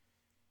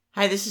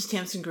Hi, this is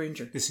Tamsen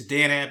Granger. This is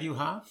Dan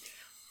Abuhoff.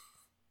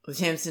 With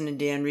Tamsen and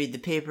Dan read the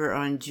paper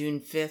on June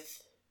 5th,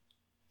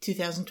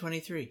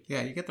 2023.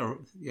 Yeah, you get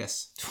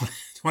yes,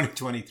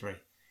 2023.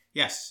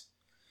 Yes,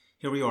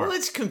 here we are. Well,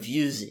 it's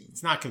confusing.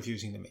 It's not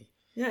confusing to me.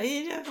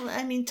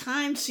 I mean,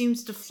 time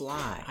seems to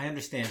fly. I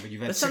understand, but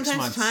you've had but 6 months.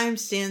 Sometimes time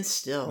stands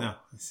still. No.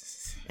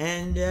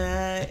 And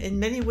in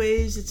many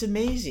ways, it's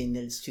amazing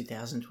that it's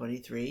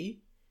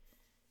 2023.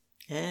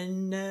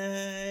 And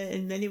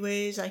in many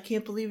ways, I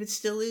can't believe it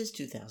still is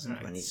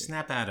 2023. Right,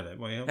 snap out of it.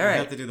 Well, we right.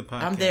 have to do the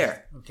podcast. I'm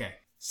there. Okay.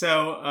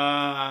 So,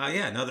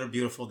 another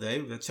beautiful day.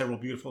 We've had several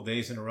beautiful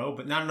days in a row,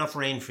 but not enough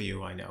rain for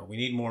you, I know. We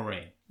need more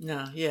rain.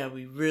 No, yeah,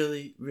 we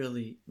really,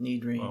 really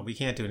need rain. Well, we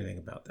can't do anything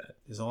about that.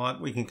 There's a lot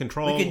we can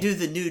control. We can do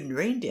the nude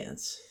rain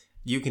dance.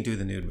 You can do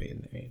the nude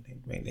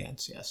rain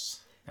dance,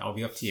 yes. That will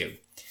be up to you.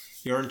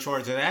 You're in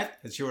charge of that.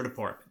 It's your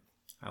department.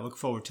 I look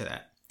forward to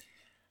that.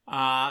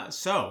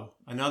 So,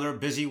 another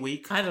busy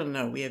week. I don't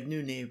know. We have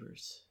new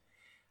neighbors.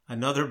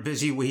 Another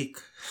busy week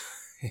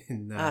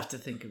in I have to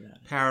think about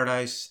it.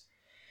 Paradise.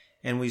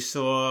 And we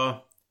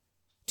saw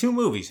 2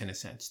 movies, in a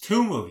sense.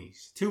 2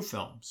 movies. 2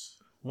 films.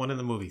 One in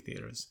the movie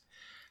theaters.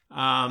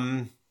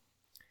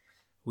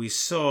 We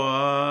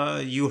saw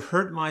You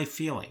Hurt My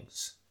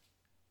Feelings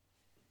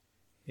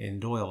in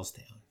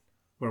Doylestown,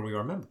 where we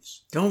are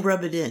members. Don't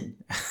rub it in.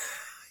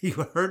 You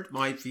Hurt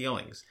My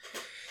Feelings.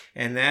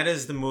 And that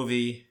is the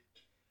movie...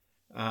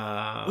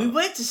 we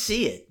went to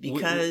see it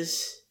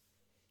because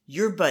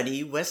your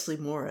buddy, Wesley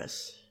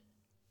Morris,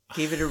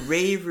 gave it a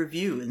rave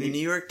review in the New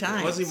York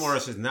Times. Wesley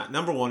Morris is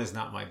number one is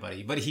not my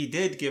buddy, but he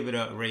did give it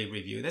a rave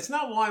review. That's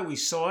not why we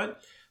saw it,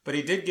 but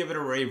he did give it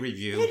a rave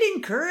review. It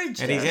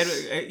encouraged us.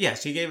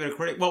 Yes, he gave it a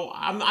critic. Well,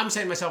 I'm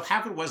saying to myself,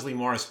 how could Wesley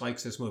Morris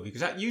likes this movie?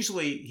 Because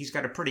usually he's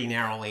got a pretty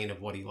narrow lane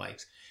of what he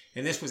likes.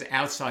 And this was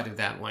outside of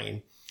that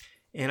lane.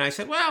 And I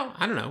said, well,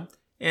 I don't know.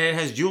 And it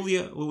has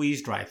Julia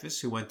Louis-Dreyfus,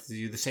 who went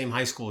to the same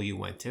high school you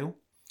went to.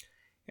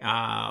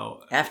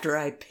 After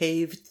I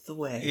paved the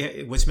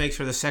way. Which makes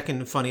her the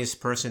second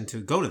funniest person to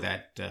go to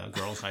that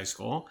girls' high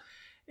school.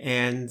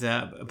 And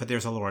but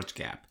there's a large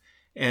gap.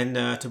 And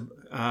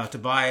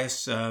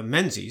Tobias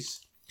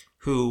Menzies,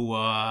 who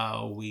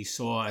we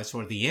saw as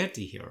sort of the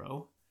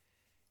anti-hero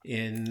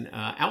in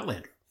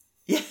Outlander.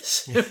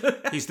 Yes.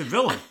 He's the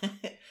villain.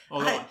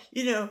 Although,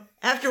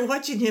 after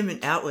watching him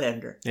in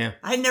Outlander,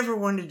 I never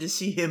wanted to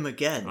see him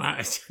again.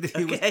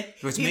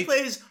 He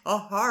plays a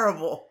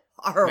horrible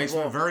makes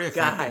him a very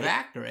effective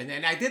actor.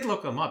 And I did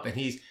look him up, and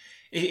he's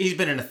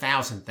been in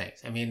 1,000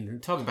 things. I mean,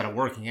 talking about a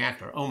working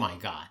actor, oh my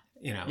God.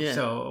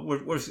 So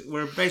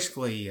we're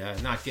basically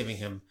not giving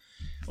him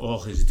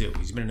all his due.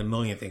 He's been in a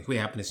million things. We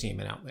happen to see him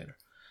in Outlander.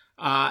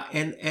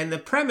 And the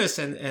premise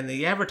and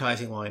the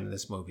advertising line in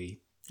this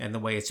movie, and the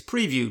way it's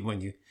previewed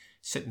when you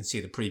sit and see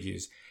the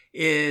previews,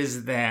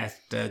 is that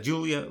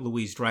Julia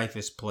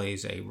Louis-Dreyfus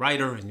plays a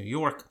writer in New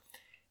York,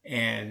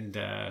 and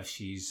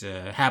she's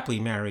happily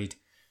married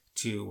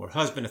to her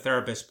husband, a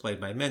therapist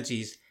played by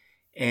Menzies,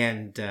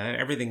 and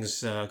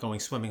everything's going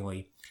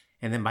swimmingly.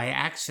 And then by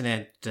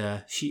accident,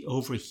 she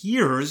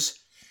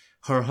overhears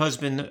her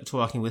husband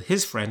talking with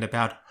his friend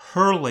about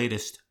her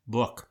latest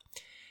book,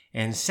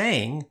 and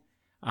saying,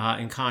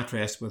 in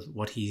contrast with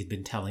what he's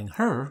been telling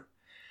her,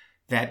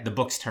 that the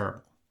book's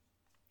terrible.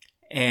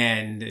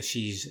 And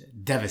she's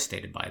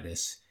devastated by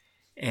this.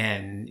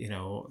 And,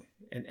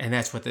 and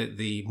that's what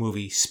the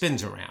movie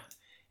spins around.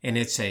 And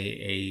it's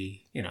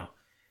a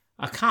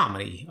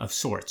comedy of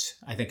sorts,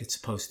 I think it's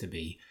supposed to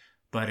be.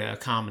 But a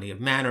comedy of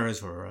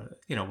manners or,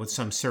 with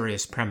some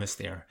serious premise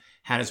there.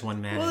 How does one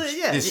manage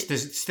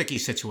this sticky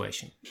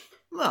situation?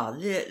 Well,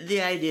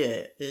 the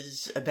idea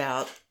is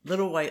about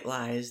little white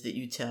lies that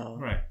you tell.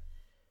 Right.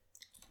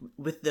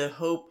 With the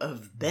hope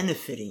of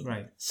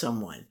benefiting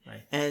someone.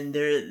 Right. And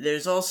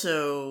there's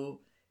also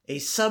a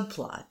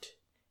subplot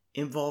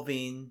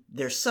involving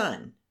their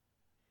son.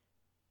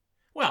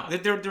 Well,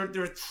 there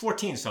are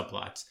 14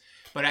 subplots,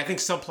 but I think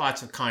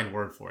subplot's a kind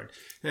word for it.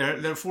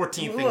 There are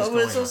 14 things going on.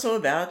 Well, it's also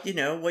about,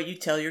 what you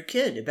tell your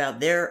kid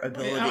about their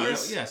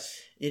abilities. Yes.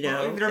 There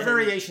are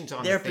variations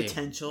on their the theme.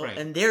 potential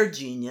and their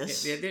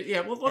genius.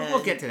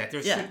 We'll get to that.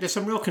 There's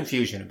some real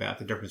confusion about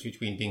the difference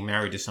between being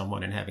married to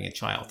someone and having a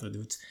child.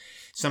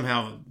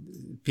 Somehow,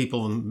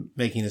 people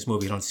making this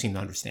movie don't seem to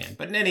understand.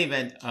 But in any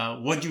event,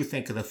 what do you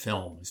think of the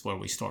film is where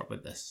we start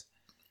with this.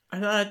 I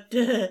thought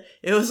it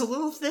was a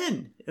little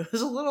thin.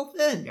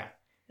 Yeah.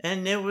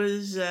 And it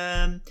was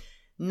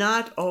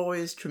not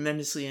always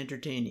tremendously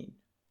entertaining.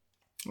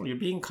 Well, you're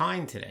being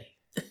kind today.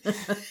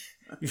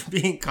 You're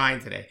being kind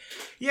today.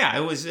 Yeah,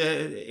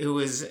 it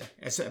was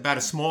about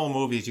as small a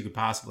movie as you could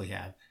possibly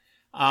have.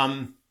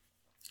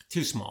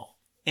 Too small.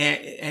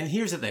 And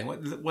here's the thing.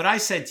 What I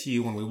said to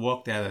you when we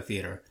walked out of the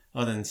theater,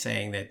 other than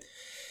saying that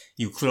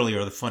you clearly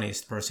are the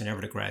funniest person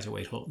ever to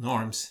graduate Hilton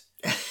Arms,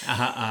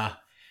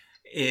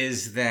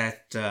 is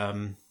that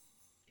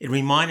it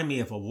reminded me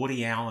of a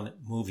Woody Allen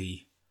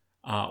movie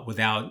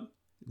without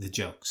the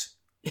jokes,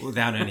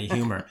 without any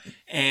humor.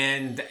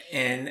 And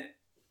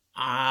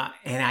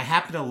And I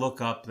happened to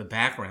look up the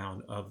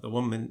background of the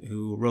woman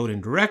who wrote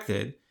and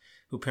directed,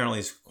 who apparently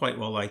is quite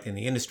well liked in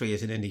the industry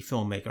as an indie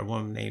filmmaker, a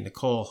woman named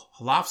Nicole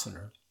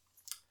Holofcener.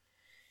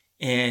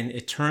 And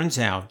it turns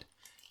out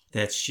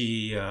that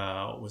she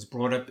was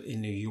brought up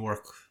in New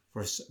York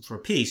for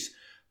peace,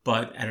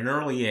 but at an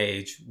early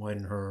age,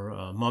 when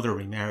her mother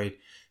remarried,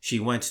 she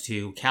went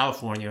to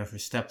California. Her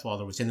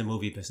stepfather was in the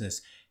movie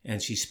business,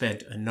 and she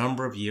spent a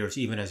number of years,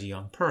 even as a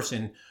young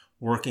person,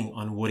 working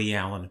on Woody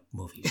Allen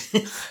movies.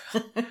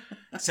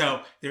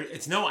 So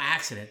it's no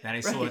accident that I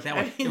saw it that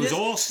way. It was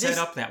all set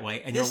up that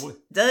way. And this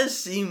does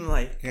seem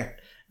like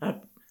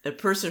a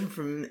person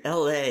from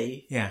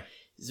L.A.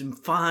 Some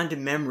fond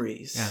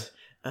memories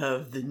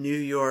of the New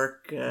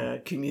York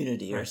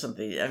community or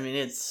something. I mean,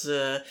 it's,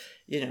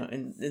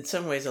 in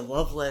some ways a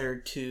love letter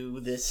to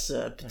this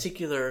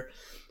particular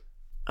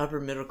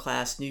upper middle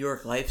class New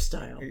York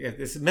lifestyle.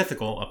 It's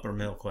mythical upper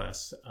middle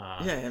class.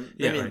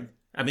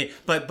 I mean,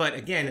 but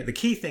again, the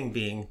key thing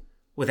being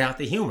without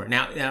the humor.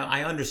 Now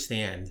I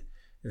understand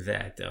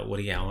that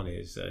Woody Allen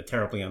is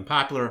terribly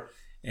unpopular,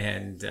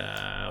 and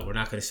we're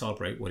not going to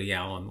celebrate Woody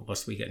Allen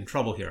lest we get in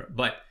trouble here.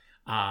 But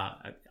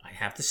I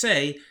have to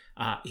say,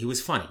 he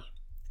was funny,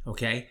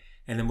 okay?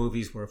 And the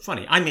movies were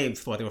funny. I may have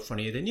thought they were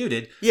funnier than you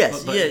did.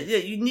 Yes, but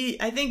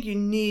I think you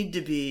need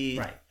to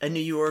be a New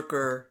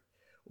Yorker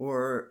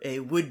or a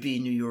would-be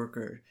New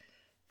Yorker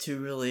to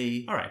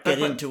really get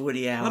into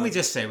Woody Allen. Let me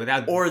just say,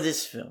 or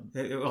this film.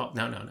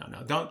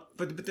 No. Don't.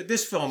 But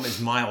this film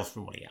is miles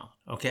from Woody Allen.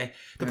 Okay.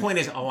 The point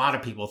is, a lot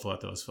of people thought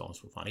those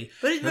films were funny.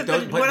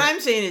 But what I'm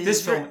saying is,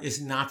 this film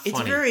is not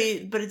funny.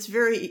 It's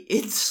very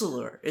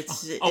insular.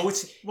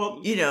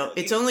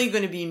 It's only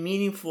going to be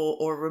meaningful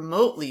or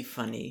remotely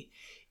funny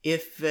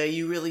if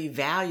you really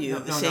value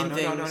the same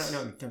things.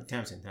 No,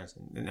 Tamsen.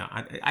 No,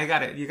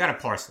 you got to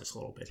parse this a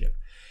little bit here.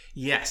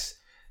 Yes.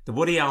 The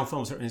Woody Allen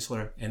films are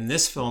insular, and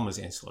this film is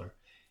insular,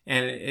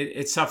 and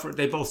it suffered.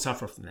 They both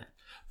suffer from that.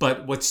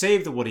 But what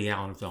saved the Woody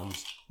Allen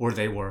films were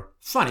they were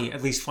funny,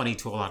 at least funny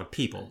to a lot of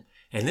people,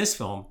 and this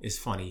film is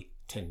funny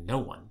to no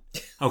one.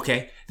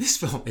 Okay, this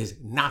film is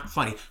not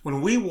funny.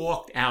 When we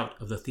walked out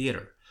of the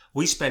theater,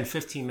 we spent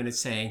 15 minutes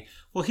saying,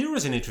 "Well, here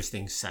was an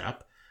interesting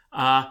setup.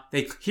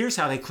 Here's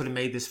how they could have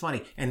made this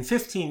funny." And in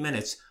 15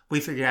 minutes, we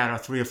figured out our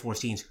 3 or 4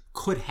 scenes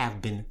could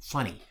have been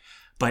funny,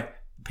 but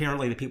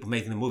apparently the people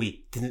making the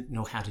movie didn't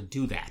know how to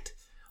do that,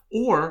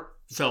 or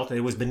felt that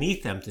it was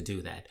beneath them to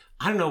do that.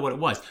 I don't know what it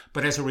was,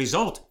 but as a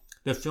result,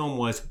 the film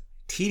was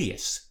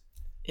tedious.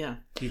 Yeah.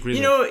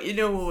 You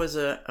know what was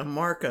a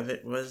mark of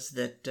it was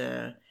that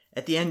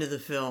at the end of the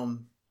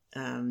film,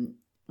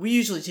 we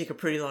usually take a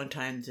pretty long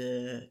time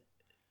to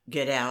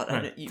get out.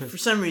 Right. And for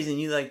some reason,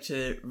 you like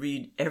to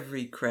read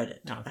every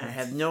credit. No, I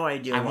have no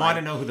idea why. I want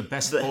to know who the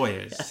best boy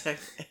is.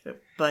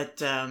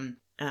 But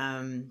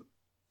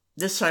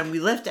this time we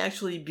left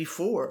actually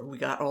before we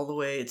got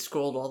it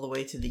scrolled all the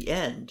way to the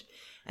end.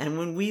 And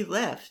when we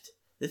left,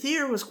 the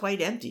theater was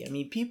quite empty. I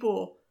mean,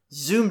 people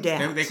zoomed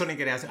out. They couldn't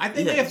get out. I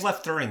think they have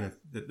left during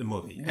the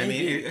movie. Maybe. I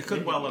mean, it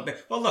could well have been.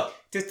 Well, look,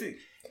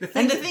 the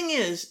thing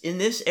is, in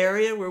this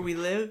area where we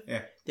live,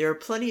 there are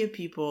plenty of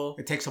people.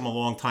 It takes them a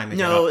long time to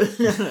get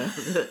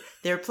up.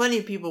 There are plenty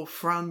of people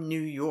from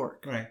New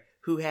York. Right.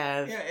 Who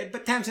have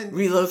but Tamsen,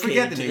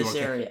 relocated to this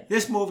area.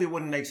 This movie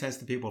wouldn't make sense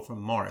to people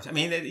from Mars. I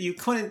mean, you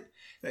couldn't.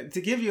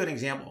 To give you an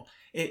example,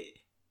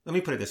 let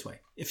me put it this way.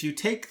 If you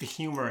take the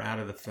humor out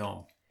of the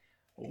film,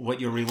 what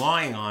you're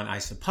relying on, I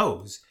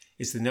suppose,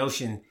 is the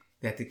notion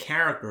that the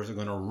characters are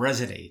going to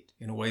resonate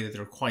in a way that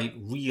they're quite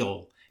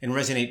real and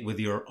resonate with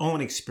your own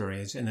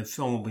experience, and the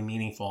film will be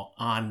meaningful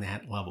on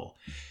that level.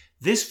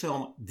 This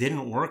film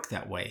didn't work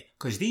that way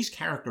because these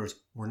characters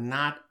were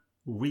not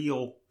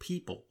real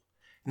people.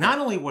 Not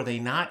only were they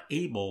not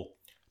able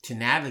to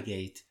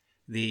navigate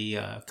the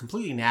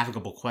completely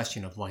navigable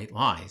question of white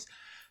lies,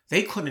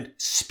 they couldn't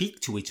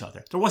speak to each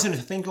other. There wasn't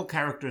a single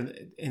character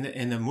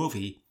in the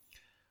movie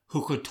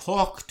who could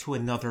talk to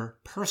another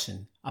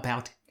person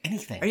about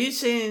anything. Are you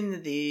saying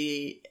that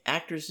the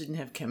actors didn't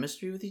have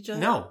chemistry with each other?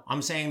 No,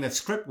 I'm saying the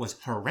script was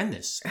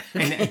horrendous.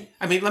 And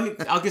I mean,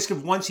 I'll just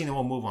give one scene and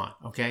we'll move on,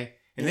 okay?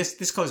 And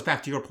this goes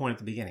back to your point at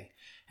the beginning.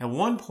 At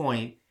one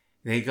point,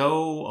 they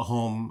go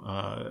home,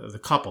 the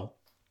couple,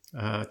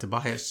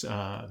 Tobias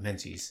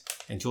Menzies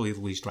and Julia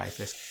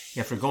Louis-Dreyfus,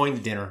 after going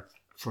to dinner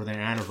for their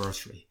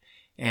anniversary.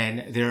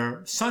 And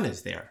their son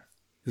is there,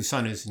 whose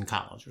son is in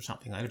college or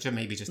something, or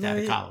maybe just out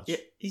of college. Yeah,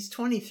 he's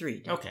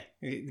 23. Okay.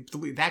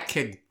 That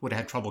kid would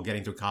have had trouble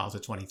getting through college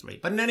at 23.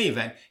 But in any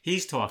event,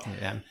 he's talking to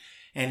them,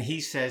 and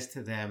he says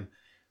to them,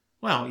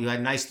 well, you had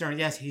a nice dinner.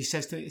 Yes, he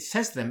says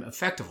to them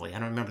effectively, I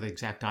don't remember the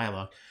exact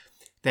dialogue,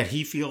 that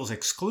he feels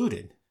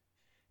excluded,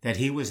 that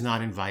he was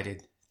not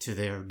invited to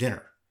their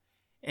dinner.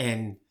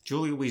 And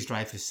Julia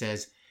Louis-Dreyfus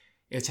says,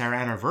 it's our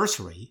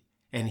anniversary.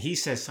 And he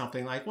says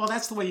something like, well,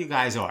 that's the way you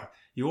guys are.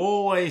 You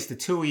always, the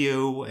two of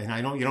you, and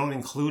you don't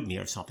include me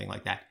or something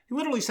like that. He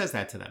literally says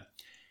that to them.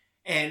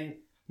 And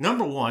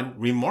number one,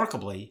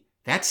 remarkably,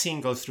 that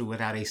scene goes through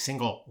without a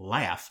single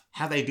laugh.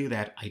 How they do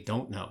that, I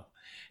don't know.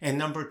 And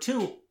number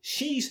two,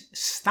 she's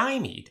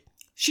stymied.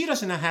 She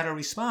doesn't know how to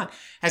respond.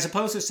 As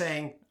opposed to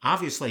saying,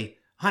 obviously,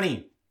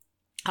 honey,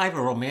 I have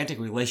a romantic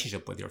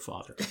relationship with your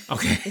father.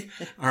 Okay?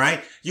 All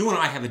right? You and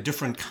I have a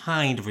different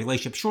kind of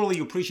relationship. Surely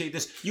you appreciate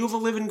this. You have a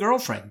living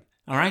girlfriend.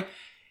 All right?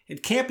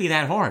 It can't be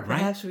that hard, right?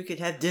 Perhaps we could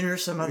have dinner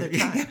some other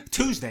time.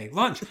 Tuesday,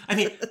 lunch. I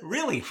mean,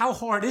 really, how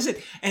hard is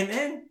it? And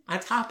then, on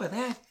top of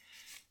that,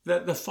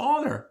 the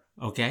father,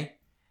 okay,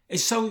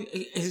 is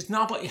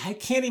not, I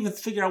can't even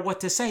figure out what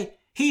to say.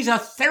 He's a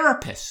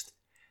therapist.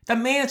 The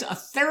man's a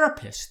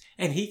therapist,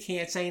 and he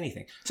can't say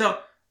anything. So,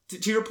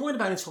 to your point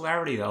about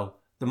insularity, though,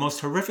 the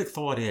most horrific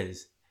thought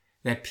is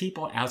that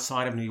people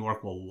outside of New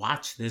York will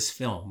watch this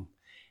film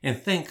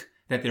and think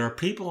that there are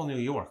people in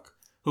New York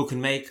who can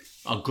make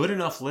a good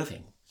enough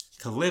living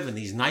to live in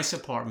these nice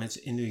apartments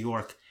in New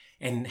York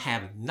and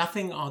have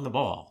nothing on the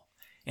ball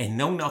and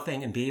know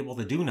nothing and be able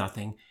to do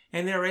nothing.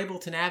 And they're able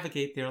to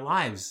navigate their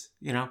lives,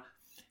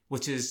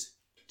 which is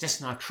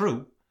just not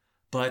true,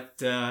 but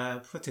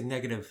puts a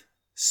negative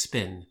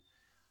spin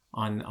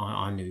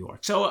on New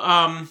York.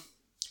 So,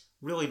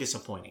 really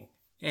disappointing.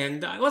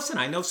 And listen,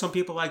 I know some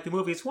people like the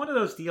movie. It's one of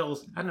those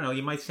deals, I don't know,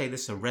 you might say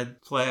this is a red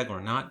flag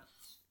or not.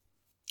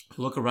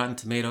 Look at Rotten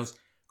Tomatoes.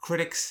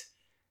 Critics,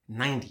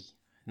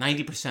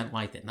 90%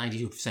 liked it,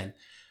 92%.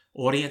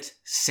 Audience,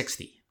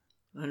 60.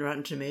 On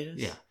Rotten Tomatoes?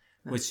 Yeah,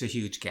 which is a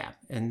huge gap.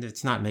 And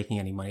it's not making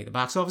any money at the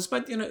box office,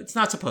 but, it's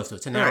not supposed to.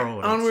 It's a narrow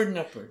audience. Onward and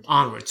upward.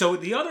 Onward. So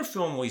the other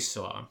film we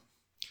saw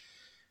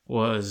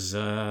was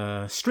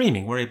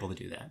streaming. We're able to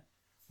do that.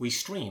 We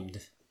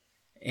streamed.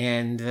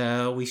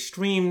 And we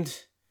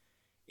streamed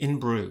in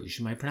Bruges.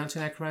 Am I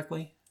pronouncing that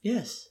correctly?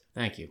 Yes.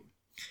 Thank you.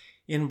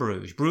 In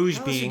Bruges. Bruges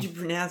How being... else would you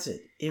pronounce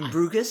it? In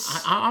Bruges?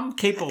 I'm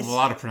capable of a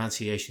lot of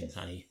pronunciations,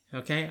 honey.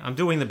 Okay? I'm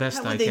doing the best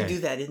I can. How would they do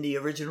that in the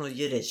original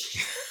Yiddish?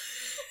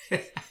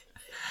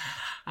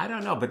 I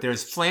don't know, but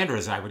there's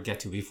Flanders I would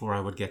get to before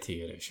I would get to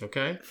Yiddish,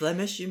 okay?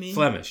 Flemish, you mean?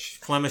 Flemish.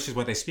 Flemish is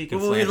what they speak in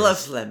Flanders. We love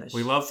Flemish.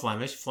 We love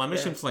Flemish.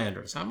 Flemish and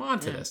Flanders. I'm on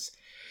to this.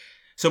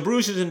 So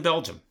Bruges is in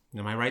Belgium.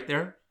 Am I right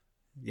there?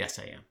 Yes,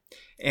 I am.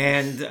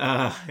 And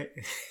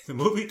the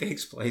movie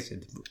takes place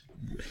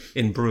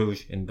in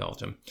Bruges, in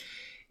Belgium.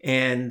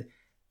 And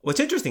what's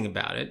interesting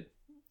about it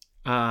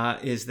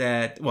is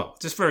that, well,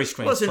 it's just very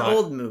strange. Well, it's an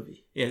old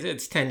movie. Yeah,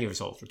 it's 10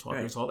 years old or 12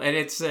 years old. And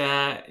it's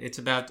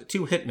about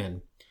two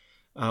hitmen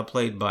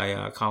played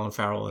by Colin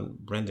Farrell and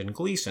Brendan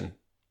Gleeson.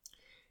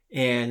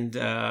 And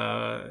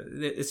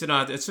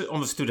it's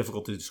almost too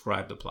difficult to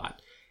describe the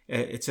plot.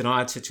 It's an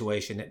odd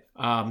situation.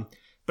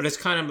 But it's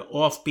kind of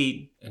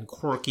offbeat and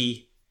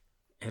quirky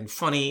and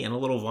funny and a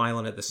little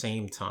violent at the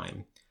same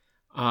time.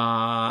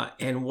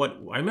 And what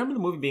I remember the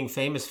movie being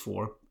famous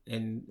for,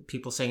 and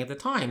people saying at the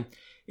time,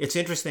 it's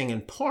interesting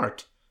in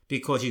part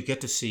because you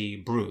get to see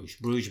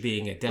Bruges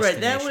being a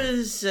destination. Right, that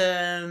was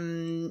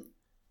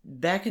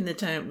back in the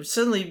time.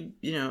 Suddenly,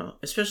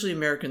 especially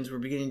Americans were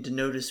beginning to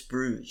notice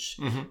Bruges,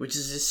 which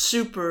is a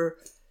super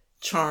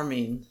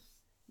charming,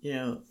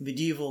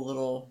 medieval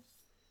little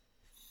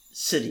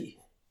city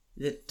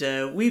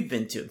that we've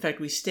been to. In fact,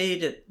 we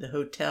stayed at the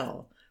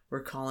hotel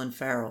where Colin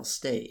Farrell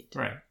stayed.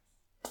 Right.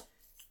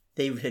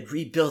 They had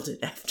rebuilt it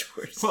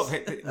afterwards. Well,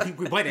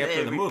 we went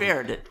after the movie.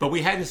 Repaired it. But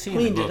we hadn't seen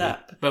Cleaned the movie. it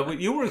up. But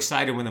you were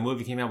excited when the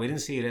movie came out. We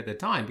didn't see it at the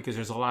time because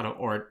there's a lot of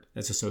art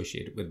that's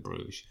associated with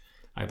Bruges,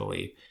 I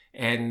believe,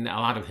 and a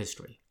lot of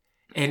history.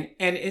 And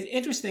it's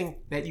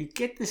interesting that you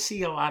get to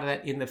see a lot of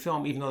that in the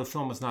film, even though the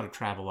film is not a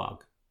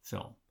travelogue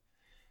film.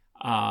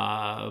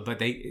 But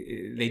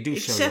they do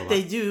show you a lot. Except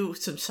they do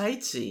some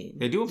sightseeing.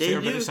 They do a fair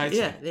bit of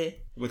sightseeing. Yeah,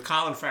 with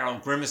Colin Farrell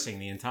grimacing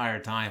the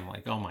entire time,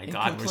 like, oh my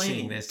God, we're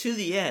seeing this. To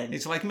the end.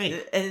 It's like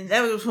me. And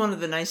that was one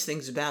of the nice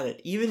things about it.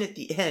 Even at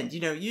the end,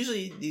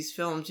 usually these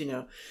films,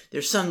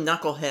 there's some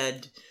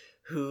knucklehead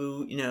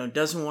who,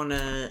 doesn't want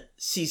to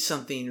see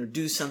something or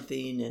do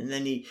something, and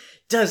then he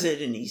does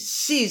it and he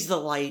sees the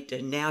light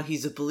and now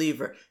he's a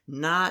believer.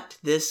 Not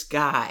this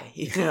guy.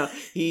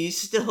 He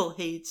still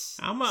hates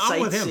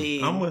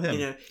sightseeing. I'm with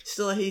him.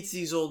 Still hates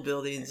these old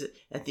buildings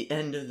at the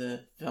end of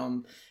the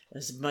film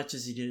as much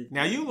as he did.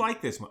 Now, you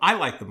like this movie. I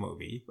like the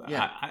movie.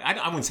 Yeah.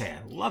 I wouldn't say I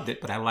loved it,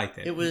 but I liked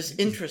it. It was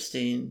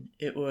interesting.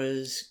 It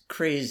was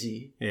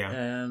crazy.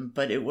 Yeah.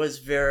 But it was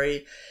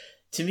very,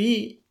 to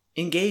me,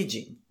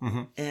 engaging.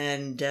 Mm-hmm.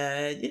 And,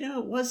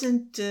 it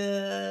wasn't...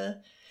 it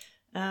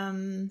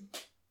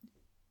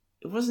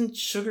wasn't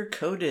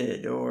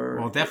sugar-coated or...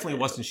 Well, it definitely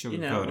wasn't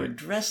sugar-coated. Or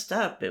dressed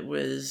up. It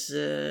was,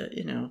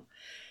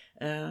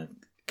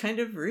 kind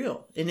of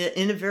real in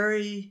a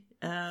very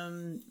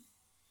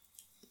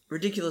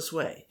ridiculous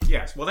way.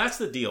 Yes. Well, that's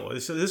the deal.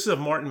 So this is a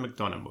Martin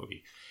McDonagh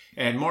movie.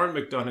 And Martin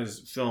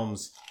McDonagh's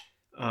films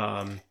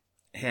have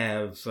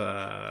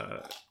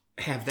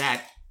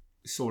that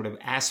sort of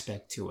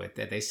aspect to it,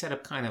 that they set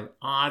up kind of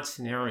odd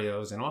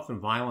scenarios and often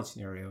violent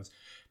scenarios,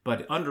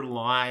 but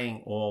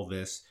underlying all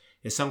this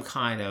is some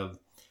kind of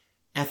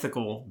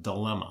ethical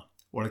dilemma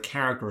where the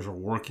characters are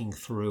working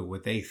through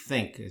what they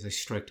think is a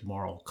strict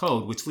moral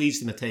code, which leads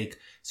them to take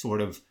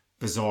sort of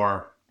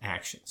bizarre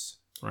actions,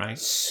 right?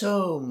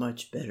 So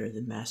much better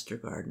than Master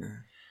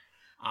Gardener.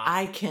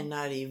 I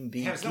cannot even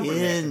begin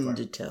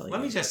to tell you.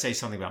 Let me just say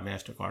something about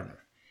Master Gardener.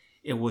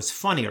 It was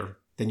funnier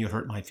than You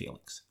Hurt My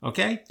Feelings.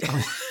 Okay?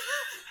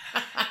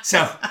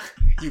 So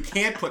you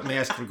can't put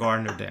Master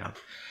Gardener down.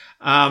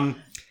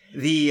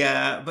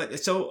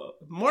 So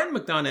Martin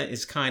McDonagh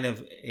is kind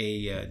of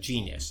a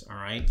genius, all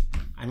right?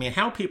 I mean,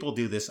 how people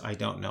do this, I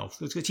don't know.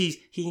 Because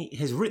he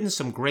has written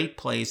some great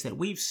plays that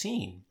we've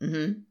seen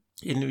in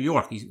New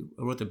York. He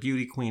wrote The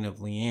Beauty Queen of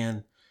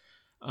Leanne.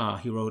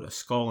 He wrote A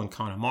Skull in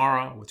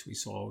Connemara, which we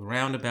saw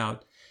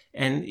Roundabout,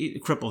 and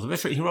Cripples of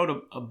Israel. He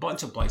wrote a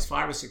bunch of plays,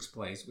 5 or 6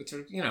 plays, which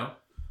are,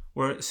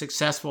 were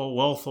successful,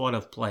 well thought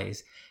of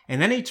plays.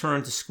 And then he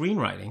turned to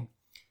screenwriting,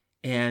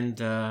 and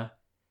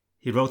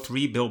he wrote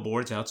 3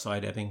 Billboards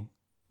Outside Ebbing,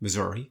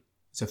 Missouri.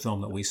 It's a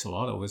film that we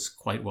saw that was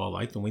quite well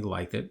liked, and we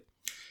liked it.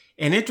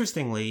 And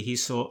interestingly, he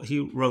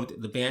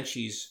wrote The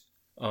Banshees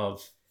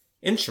of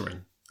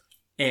Inisherin,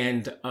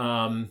 and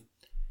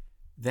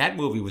that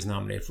movie was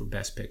nominated for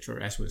Best Picture,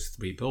 as was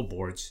 3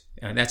 Billboards.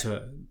 And that's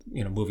a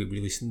movie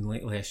released in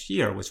last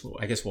year, which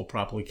I guess will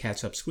probably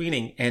catch up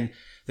screening. And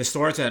the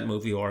stars of that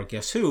movie are,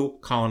 guess who?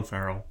 Colin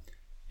Farrell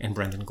and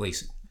Brendan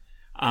Gleeson.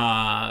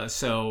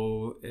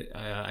 So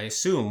I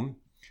assume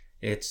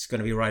it's going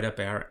to be right up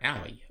our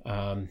alley.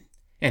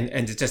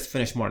 And just to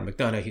finish Martin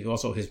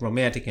McDonagh, his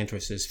romantic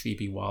interest is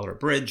Phoebe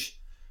Waller-Bridge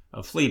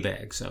of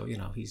Fleabag. So,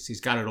 he's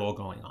got it all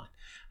going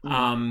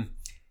on.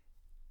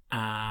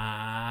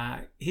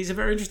 He's a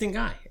very interesting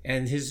guy,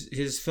 and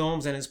his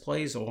films and his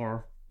plays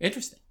are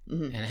interesting.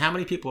 And how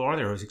many people are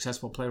there who are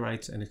successful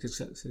playwrights and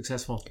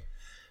successful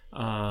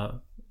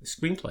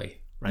screenplay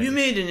writers? You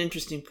made an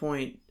interesting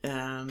point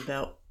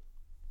about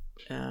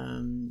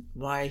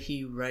why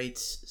he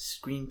writes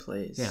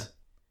screenplays. Yeah.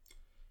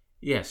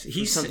 Yes,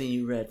 he's something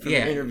you read from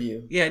an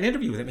interview. Yeah, an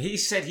interview with him. He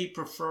said he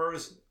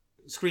prefers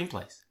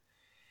screenplays.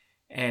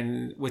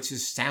 And which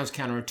sounds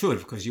counterintuitive,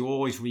 because you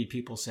always read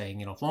people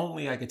saying, if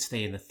only I could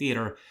stay in the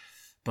theater,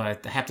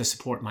 but I have to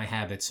support my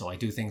habits, so I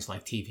do things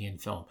like TV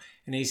and film.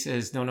 And he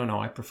says, no,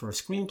 I prefer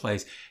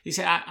screenplays. He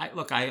said,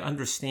 I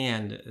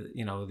understand,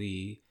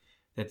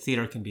 that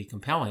theater can be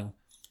compelling,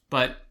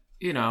 but,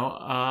 when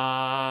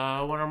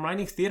I'm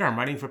writing theater, I'm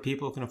writing for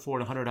people who can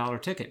afford a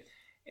 $100 ticket.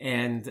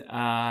 And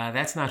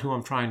that's not who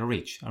I'm trying to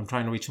reach. I'm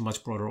trying to reach a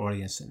much broader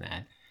audience than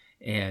that.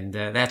 And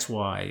that's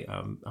why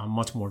I'm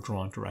much more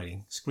drawn to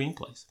writing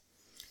screenplays.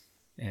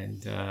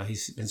 And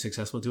he's been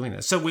successful doing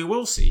that. So we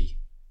will see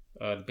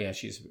The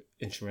Banshees of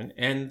Inisherin.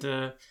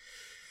 And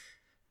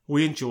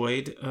we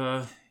enjoyed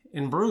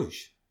In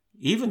Bruges,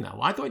 even though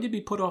I thought you'd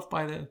be put off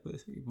by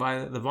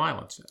the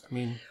violence. I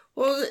mean...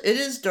 Well, it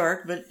is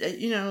dark, but,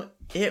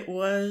 it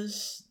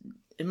was,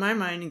 in my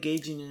mind,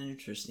 engaging and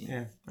interesting.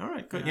 Yeah. All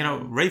right, good.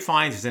 Ray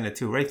Fiennes is in it,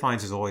 too. Ray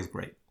Fiennes is always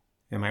great.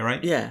 Am I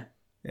right? Yeah.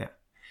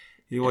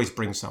 He always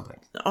brings something.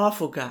 An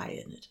awful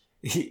guy in it.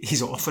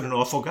 He's often an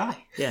awful guy.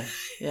 Yeah,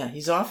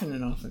 he's often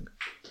an awful guy.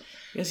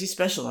 Yes, he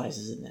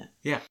specializes in that.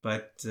 Yeah,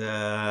 but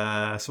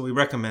so we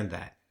recommend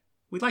that.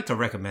 We like to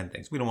recommend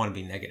things. We don't want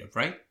to be negative,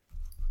 right?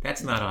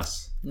 That's not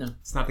us. No.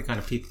 It's not the kind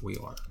of people we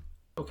are.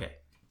 Okay.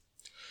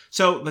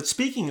 So, but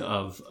speaking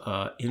of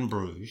In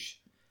Bruges,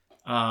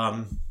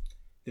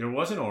 there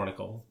was an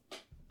article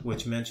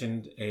which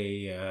mentioned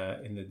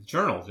in the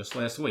journal just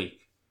last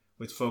week,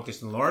 which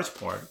focused in large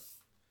part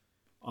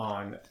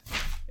on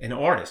an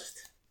artist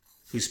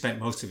who spent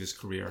most of his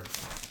career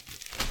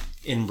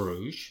in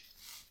Bruges,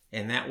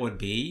 and that would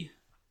be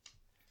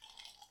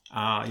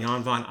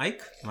Jan van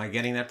Eyck. Am I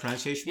getting that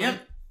pronunciation right?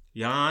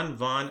 Jan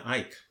van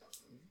Eyck,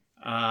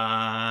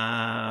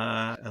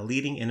 a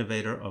leading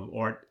innovator of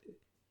art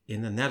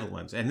in the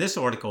Netherlands. And this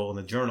article in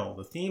the journal,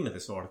 the theme of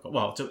this article,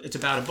 well, it's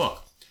about a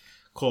book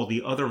called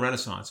The Other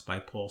Renaissance by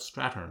Paul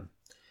Strathern.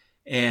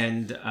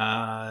 And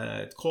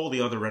called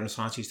The Other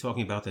Renaissance, he's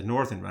talking about the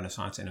Northern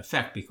Renaissance in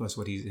effect, because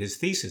what his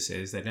thesis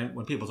is that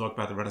when people talk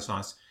about the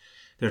Renaissance,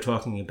 they're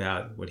talking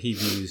about what he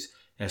views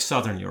as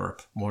Southern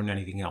Europe more than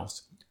anything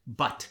else.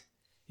 But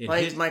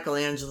like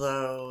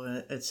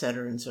Michelangelo, et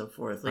cetera, and so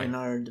forth,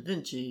 Leonardo da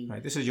Vinci.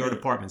 Right. This is your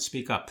department.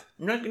 Speak up.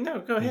 No, go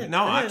ahead. No,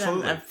 go ahead.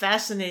 absolutely. I'm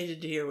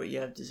fascinated to hear what you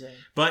have to say.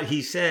 But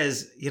he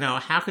says,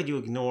 how could you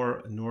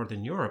ignore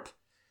Northern Europe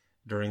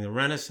during the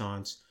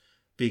Renaissance?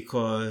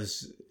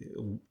 Because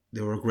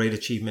there were great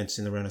achievements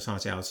in the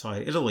Renaissance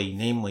outside Italy,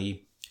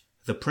 namely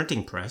the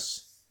printing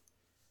press,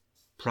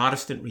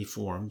 Protestant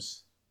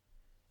reforms,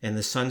 and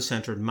the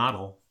sun-centered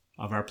model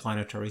of our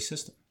planetary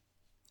system.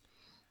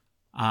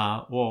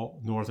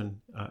 All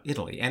northern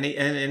Italy. And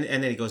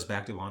then he goes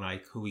back to Van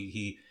Eyck, who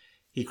he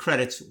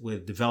credits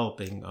with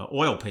developing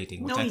oil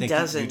painting, which I think he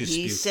doesn't. You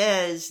dispute. He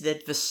says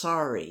that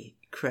Vasari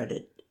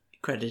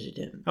credited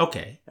him.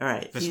 Okay. All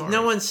right.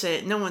 No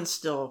one's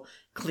still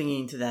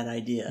clinging to that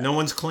idea. No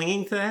one's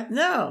clinging to that?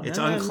 No. It's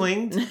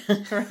unclinged?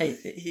 Right.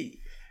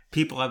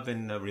 People have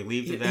been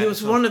relieved of that? He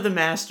was one of the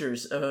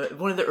masters,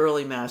 one of the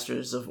early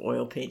masters of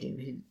oil painting.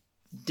 He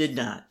did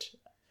not,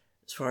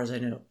 as far as I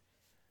know.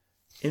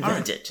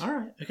 invent it. All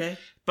right. Okay.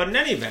 But in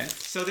any event,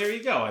 so there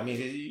you go. I mean,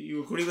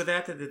 you agree with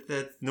that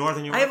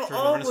Northern Europe? I have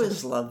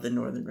always loved the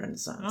Northern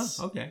Renaissance.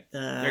 Oh, okay.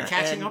 They're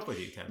catching up with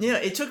you, Tamsen. Yeah,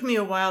 it took me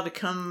a while to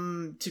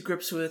come to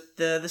grips with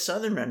the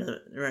Southern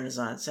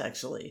Renaissance,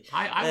 actually.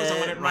 I was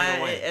on it right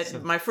away.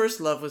 My first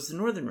love was the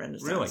Northern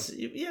Renaissance.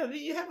 Really? Yeah,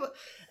 you have,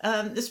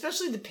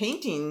 especially the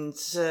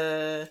paintings.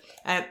 I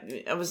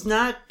was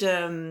not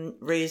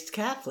raised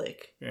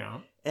Catholic. Yeah.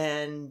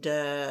 And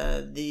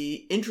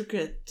the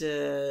intricate,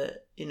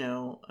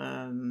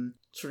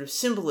 sort of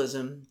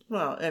symbolism.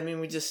 Well, I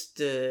mean, we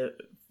just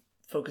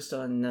focused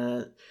on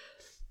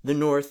the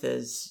North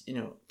as,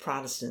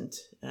 Protestant.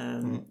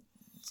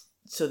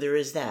 So there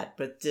is that.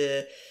 But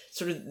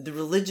sort of the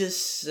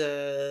religious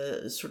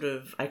sort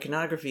of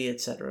iconography,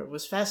 etc.,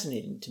 was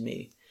fascinating to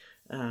me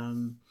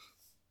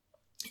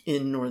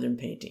in Northern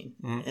painting.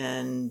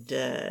 And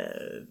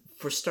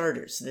for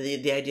starters,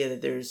 the idea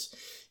that there's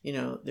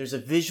a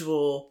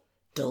visual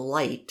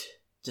delight,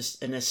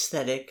 just an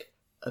aesthetic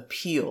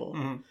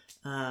appeal.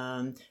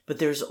 But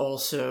there's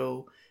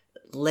also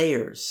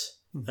layers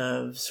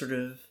of sort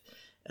of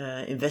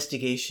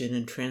investigation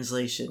and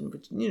translation,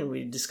 which,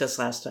 we discussed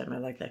last time. I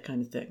like that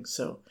kind of thing.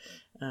 So,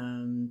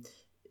 and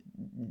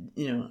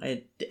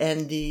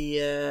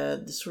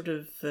the sort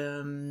of,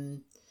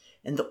 and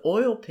the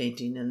oil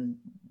painting and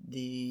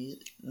the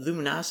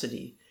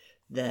luminosity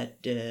that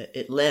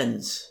it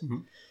lends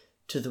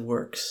to the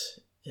works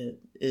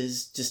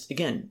is just,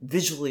 again,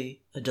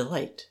 visually a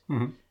delight.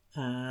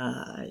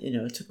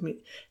 It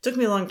took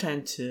me a long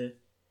time to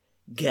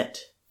get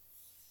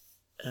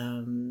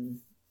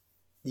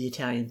the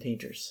Italian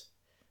painters.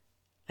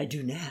 I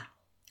do now.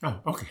 Oh,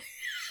 okay.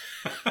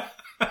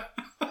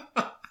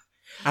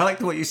 I like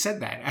the way you said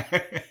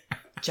that.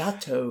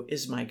 Giotto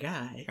is my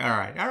guy. All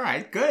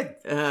right, good.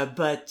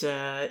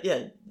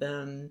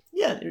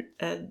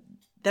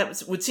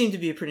 That would seem to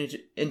be a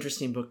pretty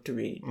interesting book to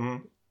read.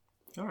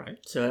 All right.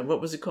 So, what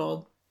was it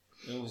called?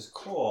 It was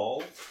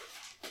called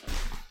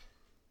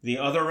The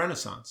Other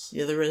Renaissance.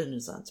 The Other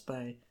Renaissance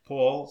by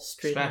Paul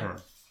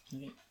Spathorn.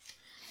 Okay.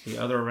 The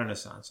Other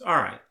Renaissance. All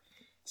right.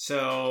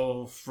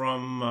 So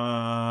from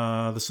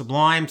the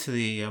sublime to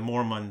the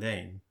more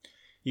mundane,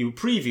 you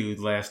previewed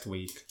last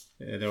week.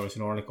 There was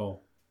an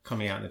article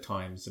coming out in the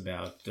Times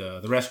about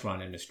the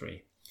restaurant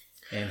industry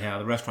and how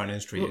the restaurant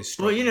industry is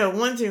struggling. Well,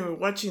 one thing,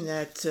 watching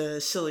that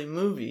silly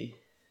movie,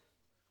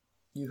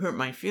 you hurt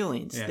my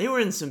feelings. Yeah. They were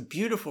in some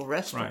beautiful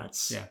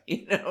restaurants. Right.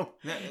 Yeah.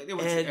 It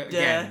was,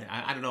 again,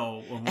 I don't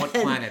know on what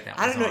planet that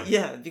was. I don't know.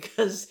 Yeah,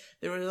 because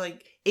there were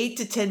like 8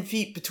 to 10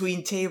 feet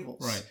between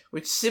tables, right,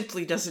 which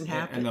simply doesn't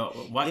happen.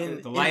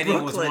 And the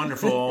lighting was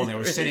wonderful, and they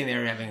were sitting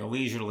there having a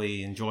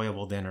leisurely,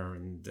 enjoyable dinner,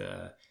 and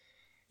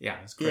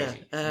it's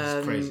crazy. Yeah.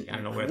 It's crazy. I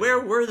don't know where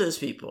were those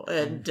people,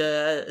 and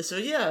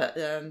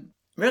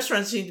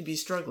restaurants seem to be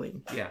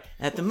struggling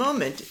at the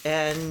moment,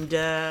 and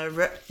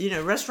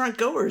restaurant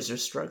goers are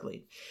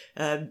struggling.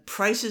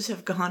 Prices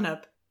have gone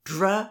up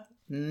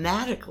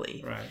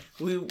dramatically. Right.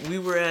 We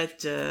were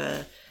at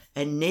a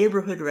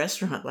neighborhood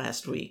restaurant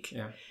last week,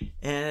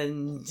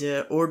 and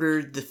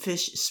ordered the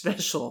fish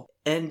special,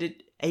 and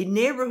a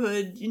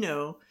neighborhood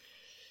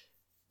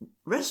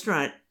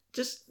restaurant.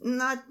 Just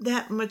not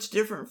that much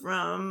different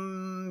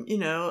from,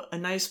 a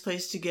nice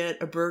place to get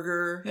a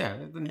burger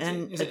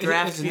and a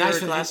draft beer, a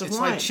glass of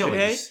wine. Like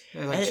Chili's.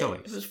 Okay? Like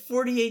Chili's. It was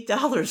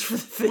 $48 for the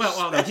fish.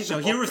 Well,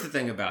 here was the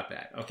thing about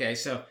that. Okay,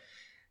 so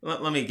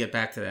let me get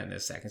back to that in a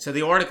second. So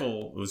the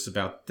article was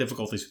about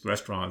difficulties with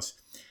restaurants,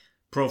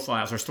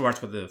 profiles, or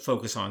starts with the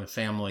focus on the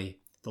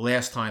family. The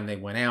last time they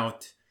went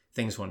out,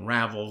 things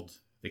unraveled.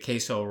 The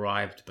queso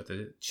arrived, but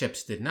the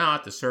chips did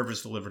not. The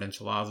servers delivered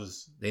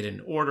enchiladas they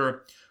didn't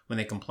order. When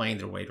they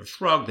complained, their waiter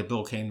shrugged. The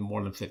bill came to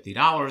more than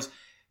 $50.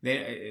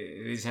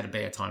 They just had a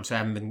bad time, so I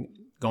haven't been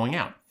going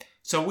out.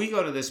 So we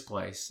go to this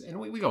place, and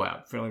we go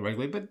out fairly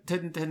regularly, but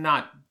to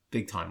not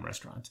big-time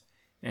restaurants.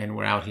 And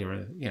we're out here,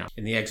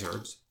 in the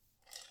exurbs.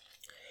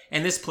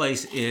 And this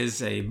place is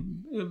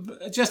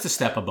just a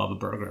step above a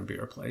burger and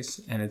beer place,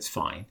 and it's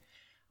fine.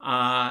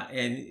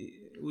 And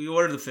we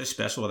ordered the fish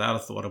special without a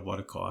thought of what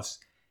it costs.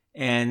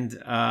 And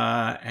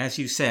as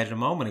you said a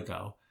moment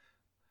ago,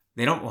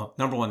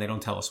 number one, they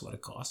don't tell us what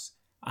it costs.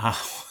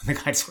 The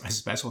guy's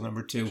special.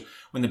 Number two,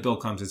 when the bill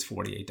comes, it's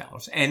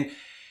 $48.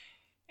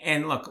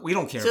 And look, we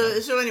don't care.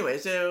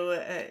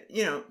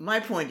 My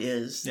point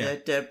is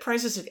that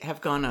prices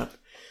have gone up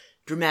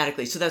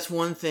dramatically. So that's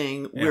one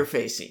thing we're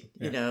facing,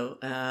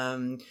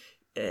 and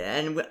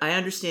I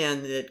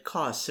understand that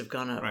costs have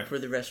gone up for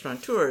the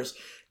restaurateurs,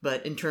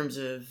 but in terms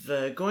of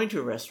going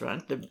to a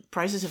restaurant, the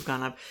prices have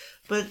gone up,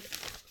 but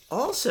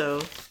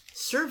also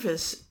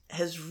service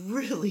has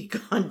really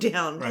gone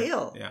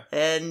downhill. Right. Yeah.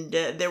 And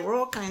there were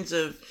all kinds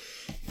of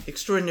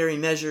extraordinary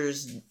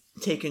measures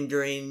taken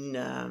during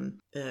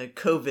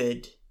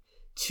COVID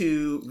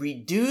to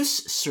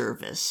reduce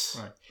service,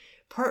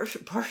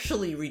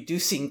 partially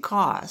reducing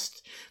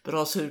cost, but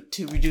also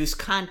to reduce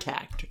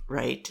contact,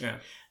 right? Yeah.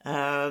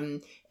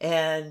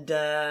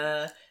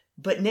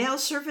 But now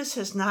service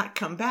has not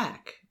come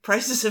back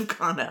prices have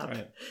gone up.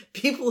 Right.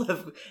 People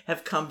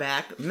have come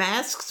back.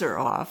 Masks are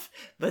off,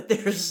 but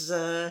there's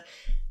a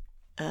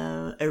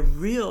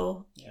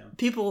real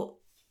people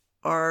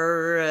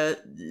are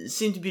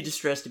seem to be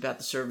distressed about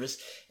the service.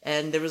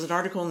 And there was an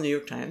article in the New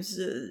York Times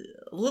a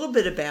little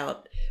bit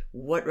about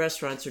what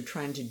restaurants are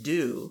trying to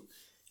do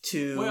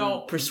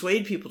to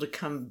persuade people to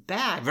come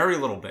back. Very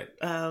little bit,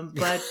 but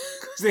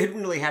because they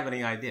didn't really have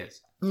any ideas.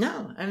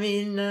 No, I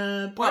mean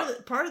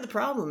part of the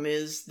problem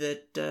is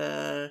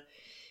that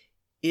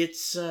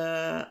it's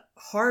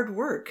hard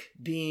work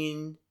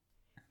being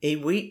a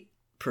wait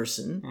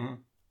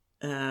person,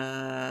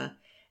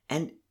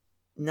 and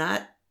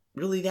not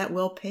really that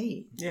well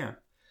paid. Yeah.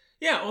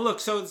 Yeah, well, look,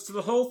 so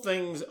the whole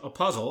thing's a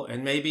puzzle,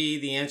 and maybe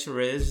the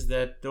answer is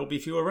that there'll be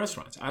fewer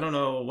restaurants. I don't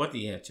know what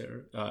the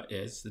answer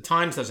is. The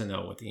Times doesn't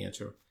know what the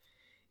answer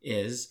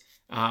is.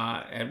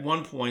 At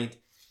one point,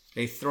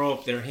 they throw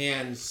up their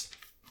hands.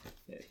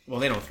 Well,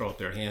 they don't throw up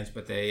their hands,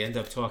 but they end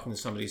up talking to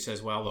somebody who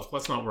says, well, look,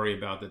 let's not worry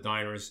about the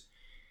diners.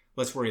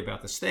 Let's worry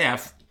about the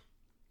staff.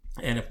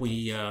 And if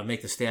we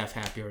make the staff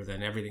happier,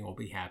 then everything will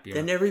be happier.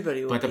 Then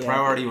everybody will be But the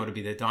priority ought to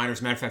be the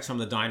diners. Matter of fact, some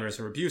of the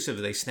diners are abusive.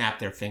 They snap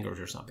their fingers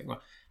or something.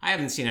 Well, I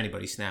haven't seen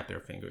anybody snap their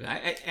fingers.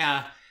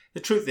 The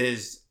truth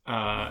is,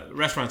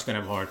 restaurants are going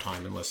to have a hard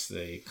time unless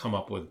they come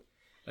up with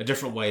a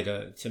different way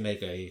to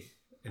make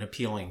an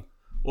appealing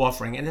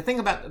offering. And the thing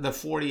about the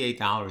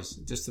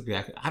 $48, just to be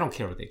accurate, I don't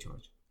care what they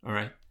charge. All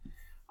right.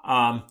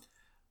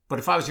 But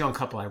if I was a young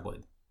couple, I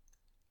would.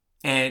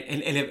 And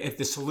if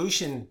the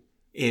solution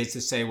is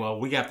to say, well,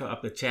 we got to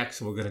up the check,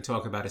 so we're going to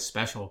talk about a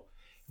special.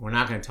 We're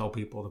not going to tell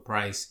people the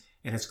price,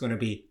 and it's going to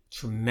be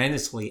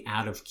tremendously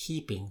out of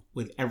keeping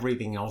with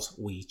everything else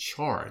we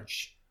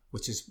charge,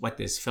 which is what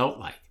this felt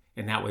like.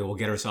 And that way we'll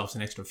get ourselves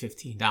an extra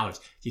 $15.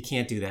 You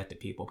can't do that to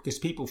people because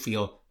people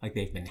feel like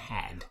they've been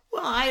had.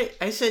 Well,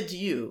 I said to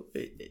you,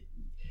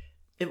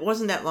 it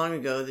wasn't that long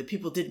ago that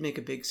people did make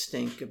a big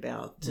stink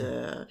about,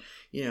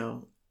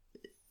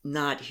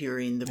 not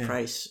hearing the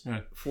price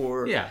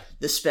for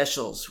the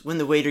specials when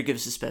the waiter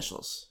gives the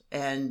specials.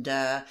 And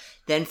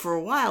then for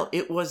a while,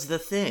 it was the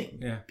thing.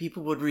 Yeah.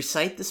 People would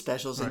recite the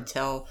specials and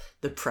tell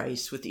the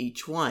price with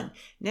each one.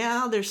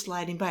 Now they're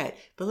sliding by it.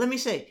 But let me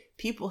say,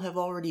 people have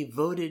already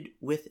voted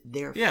with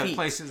their feet.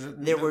 Places.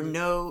 There were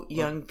no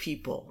young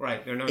people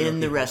in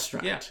the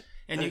restaurant. Yeah,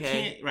 and you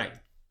can't, right.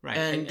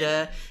 And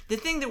the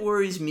thing that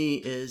worries me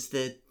is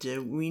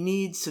that we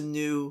need some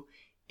new,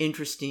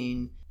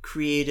 interesting,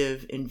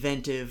 creative,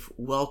 inventive,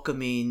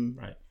 welcoming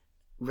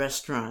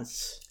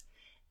restaurants.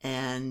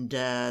 And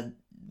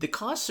the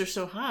costs are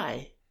so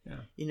high.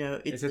 Yeah.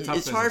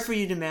 It's hard for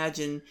you to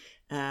imagine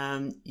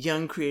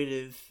young,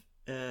 creative,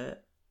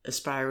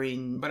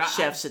 aspiring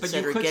chefs,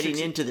 etc., getting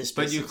into this business.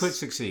 But you could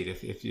succeed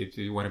if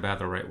you went about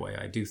the right way.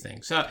 I do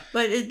think so.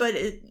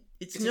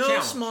 It's no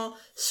small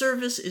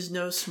service is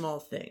no small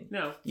thing.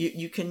 No,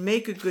 you can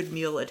make a good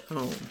meal at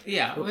home.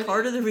 Yeah, but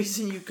part of the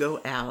reason you go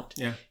out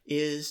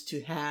is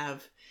to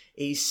have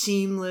a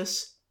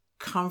seamless,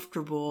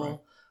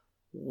 comfortable,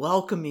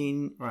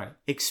 welcoming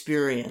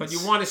experience. But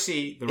you want to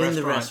see the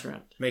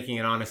restaurant making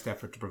an honest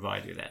effort to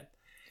provide you that.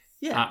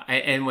 Yeah,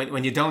 and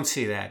when you don't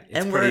see that,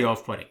 it's pretty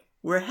off-putting.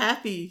 We're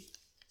happy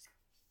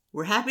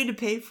to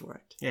pay for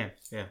it.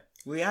 Yeah.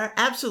 We are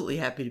absolutely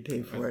happy to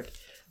pay for it,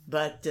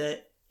 but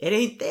it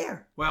ain't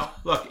there. Well,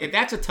 look,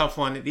 that's a tough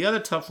one. The other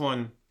tough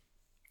one,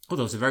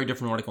 although it's a very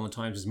different article in the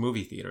Times, is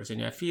movie theaters.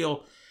 And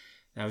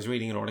I was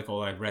reading an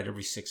article I've read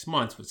every 6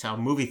 months, which is how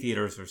movie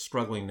theaters are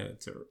struggling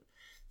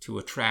to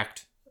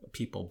attract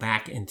people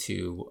back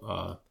into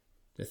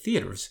the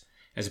theaters,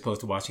 as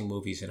opposed to watching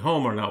movies at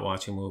home or not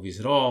watching movies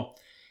at all.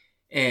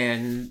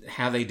 And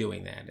how they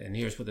doing that? And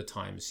here's what the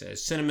Times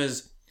says.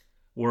 Cinemas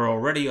were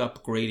already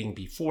upgrading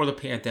before the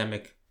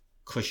pandemic.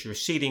 Cushier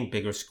seating,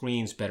 bigger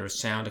screens, better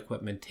sound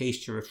equipment,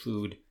 tastier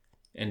food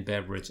and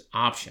beverage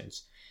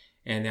options.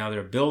 And now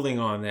they're building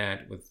on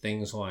that with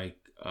things like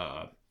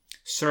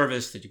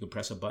service, that you can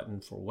press a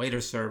button for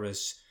waiter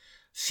service,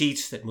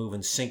 seats that move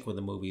in sync with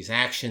the movie's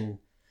action,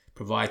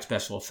 provide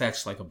special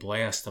effects like a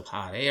blast of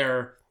hot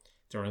air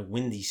during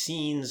windy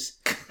scenes,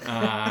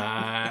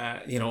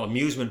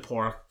 amusement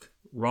park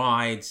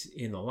rides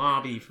in the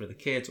lobby for the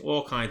kids,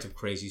 all kinds of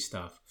crazy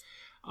stuff,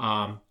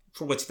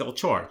 for which they'll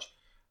charge.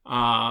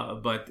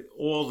 But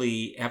all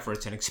the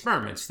efforts and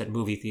experiments that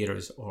movie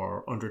theaters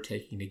are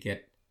undertaking to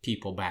get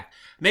people back,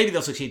 maybe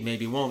they'll succeed,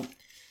 maybe won't.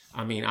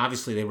 I mean,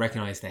 obviously they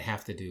recognize they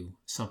have to do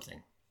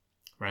something,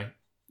 right?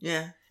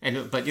 Yeah.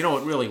 But you know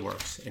what really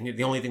works, and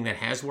the only thing that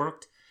has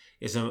worked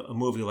is a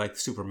movie like the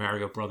Super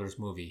Mario Brothers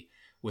movie,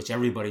 which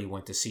everybody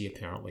went to see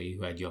apparently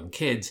who had young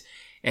kids,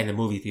 and the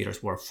movie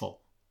theaters were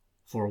full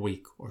for a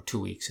week or 2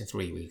 weeks and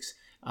 3 weeks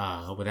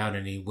without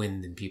any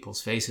wind in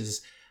people's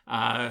faces.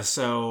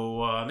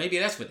 So maybe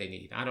that's what they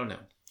need. I don't know.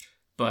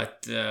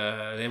 But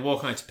they have all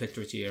kinds of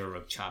pictures here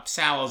of chopped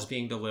salads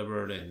being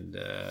delivered and,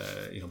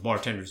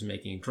 bartenders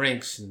making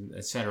drinks, and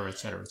et cetera, et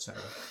cetera, et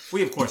cetera.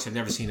 We, of course, have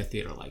never seen a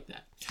theater like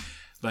that.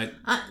 But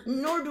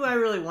nor do I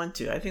really want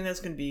to. I think that's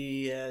going to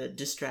be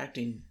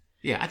distracting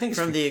Yeah, I think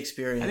from the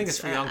experience. I think it's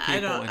for young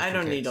people. I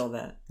don't need all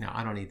that. No,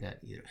 I don't need that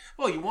either.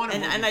 Well, you want to,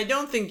 and I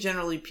don't think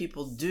generally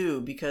people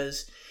do,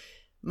 because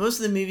most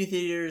of the movie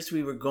theaters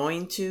we were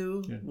going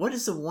to, what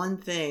is the one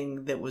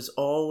thing that was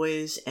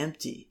always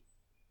empty?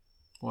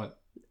 What?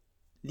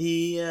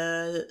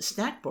 The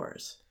snack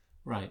bars.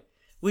 Right.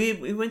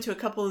 We went to a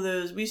couple of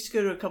those. We used to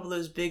go to a couple of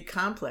those big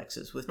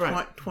complexes with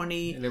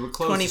 20, and they would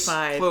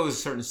 25.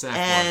 Close certain snack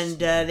bars.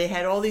 And they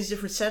had all these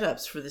different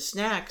setups for the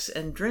snacks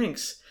and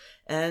drinks.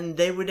 And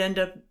they would end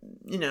up,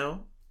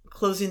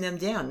 closing them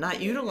down, not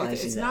utilizing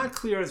them. It's not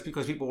clear it's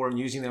because people weren't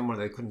using them or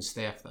they couldn't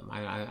staff them.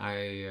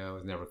 I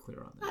was never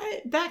clear on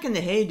that. Back in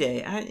the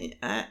heyday,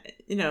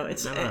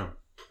 it's...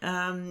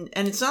 and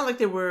it's not like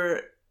there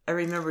were, I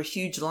remember,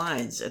 huge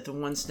lines at the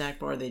one snack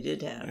bar they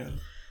did have. Yeah.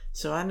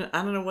 So I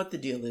don't know what the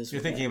deal is.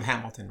 You're thinking of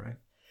Hamilton, right?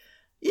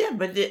 Yeah,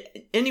 but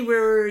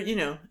anywhere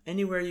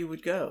you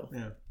would go.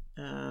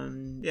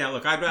 Yeah.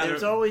 Look, I'd rather...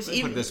 There's always...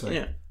 put it this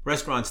way.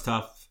 Restaurant's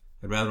tough.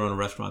 I'd rather own a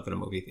restaurant than a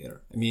movie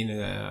theater. I mean,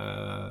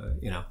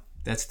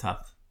 that's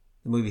tough.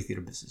 The movie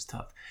theater business is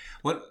tough.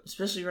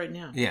 Especially right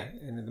now. Yeah.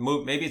 And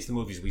maybe it's the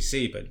movies we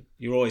see, but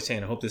you're always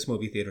saying, I hope this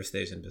movie theater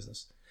stays in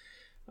business.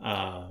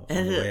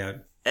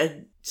 And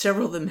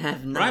several of them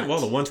have not. Right.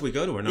 Well, the ones we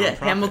go to are not. Yeah,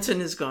 Hamilton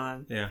is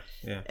gone. Yeah.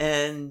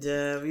 And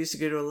we used to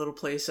go to a little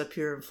place up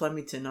here in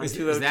Flemington on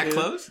 202. Is that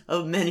closed?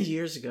 Oh, many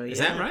years ago. Is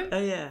that right?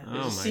 Oh, yeah.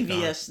 There's a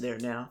CVS there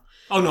now.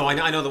 Oh, no,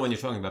 I know the one you're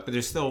talking about, but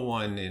there's still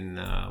one in,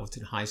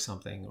 High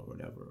something or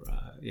whatever.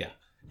 Yeah.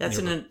 That's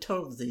in a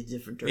totally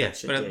different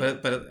direction. Yes,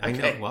 but I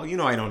know, well,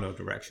 I don't know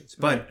directions,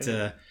 but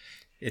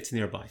it's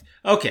nearby.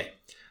 Okay.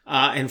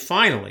 And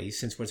finally,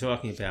 since we're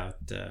talking about,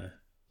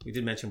 we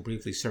did mention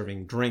briefly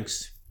serving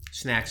drinks,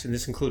 snacks, and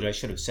this included, I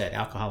should have said,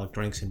 alcoholic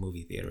drinks in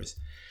movie theaters.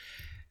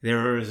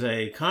 There is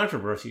a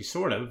controversy,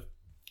 sort of,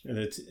 and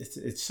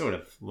it's sort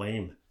of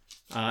lame.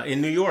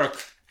 In New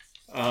York,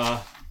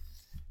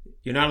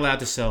 you're not allowed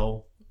to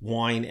sell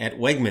wine at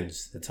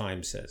Wegmans, the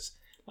Times says,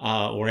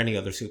 or any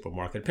other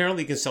supermarket.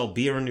 Apparently, you can sell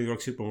beer in New York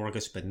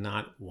supermarkets, but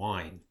not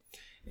wine.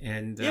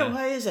 And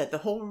why is that? The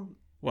whole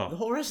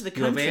rest of the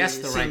country. You have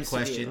asked the right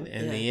question,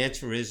 and the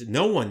answer is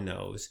no one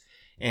knows.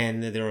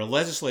 And there are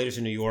legislators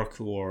in New York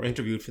who are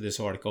interviewed for this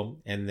article,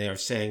 and they're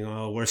saying,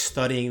 "Oh, we're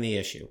studying the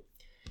issue."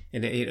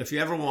 And if you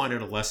ever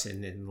wanted a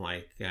lesson in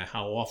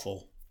how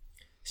awful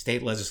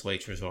state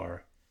legislatures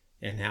are,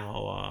 and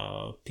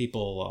how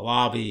people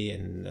lobby,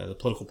 and the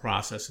political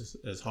process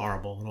is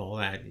horrible, and all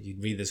that,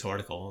 you'd read this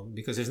article,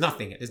 because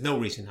there's no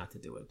reason not to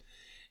do it,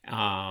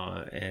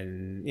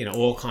 and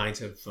all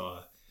kinds of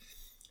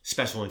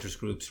special interest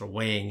groups are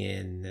weighing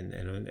in,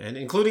 and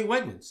including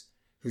Wegmans,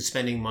 who's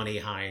spending money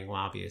hiring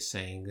lobbyists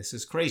saying, this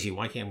is crazy,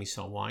 why can't we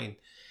sell wine?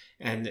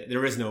 And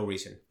there is no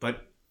reason.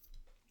 But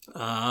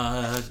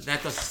that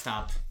doesn't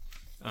stop,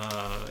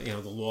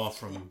 the law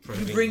from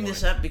prohibiting You bring wine.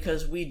 this up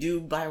because we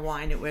do buy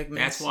wine at Wegmans.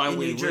 That's why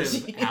we New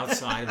Jersey. live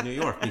outside of New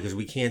York, because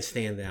we can't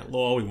stand that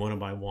law. We want to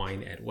buy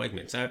wine at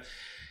Wegmans.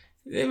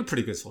 They have a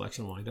pretty good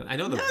selection of wine. I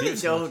know the beer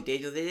don't.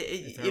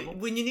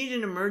 When you need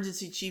an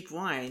emergency cheap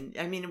wine,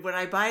 I mean, what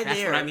I buy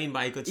That's what I mean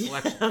by a good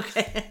selection.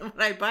 Okay,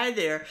 what I buy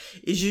there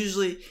is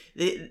usually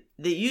they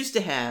used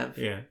to have,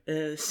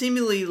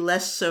 seemingly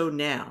less so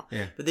now,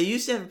 but they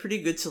used to have a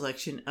pretty good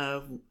selection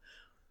of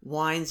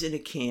wines in a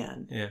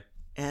can. Yeah.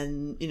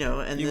 And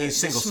and you the mean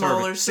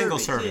single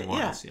serving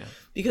wines,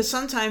 because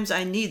sometimes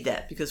I need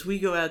that, because we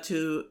go out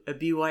to a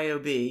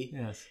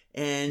BYOB,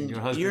 and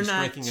you're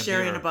not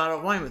sharing a bottle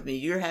of wine with me.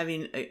 You're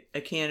having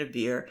a can of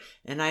beer,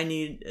 and I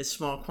need a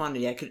small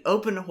quantity. I could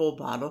open a whole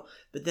bottle,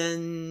 but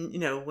then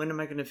when am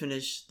I going to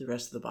finish the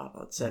rest of the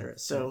bottle, etc.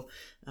 So,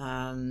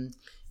 I've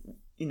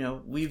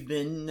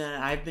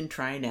been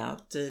trying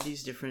out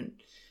these different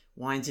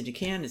wines in a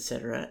can,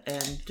 etc.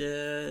 And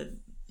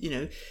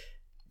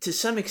to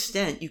some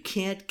extent, you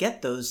can't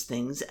get those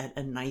things at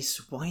a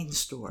nice wine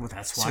store. Well,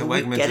 that's why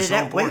Wegmans get is it so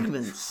at important.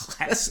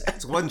 Wegmans.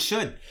 As one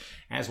should,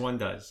 as one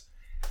does.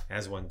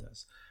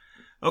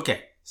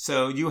 Okay,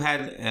 so you had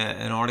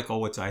an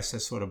article which I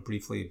said sort of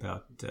briefly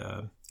about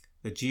the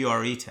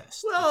GRE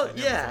test. Well,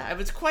 I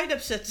was quite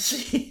upset to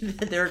see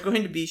that there are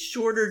going to be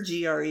shorter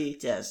GRE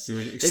tests.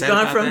 They've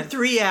gone from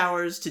 3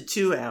 hours to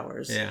 2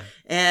 hours. Yeah.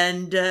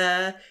 And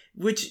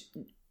which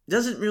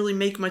doesn't really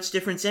make much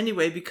difference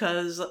anyway,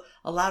 because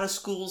a lot of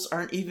schools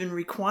aren't even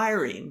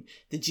requiring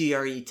the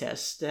GRE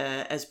test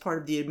as part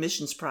of the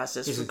admissions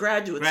process for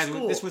graduate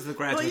school. This was the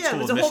graduate it school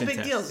was a whole big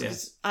test, deal. Yeah.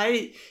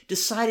 I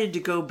decided to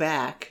go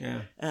back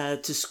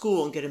to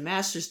school and get a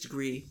master's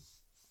degree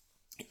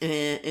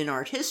in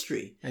art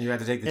history. And you had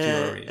to take the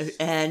GREs.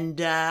 And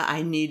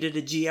I needed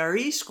a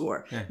GRE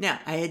score. Yeah. Now,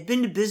 I had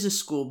been to business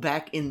school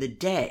back in the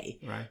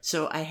day,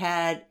 so I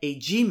had a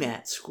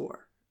GMAT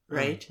score.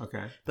 Right.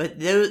 Okay. But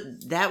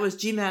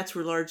GMATs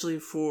were largely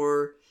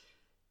for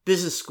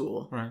business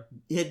school. Right.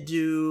 You had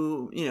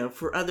to do,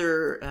 for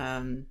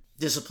other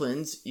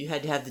disciplines, you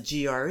had to have the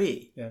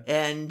GRE. Yeah.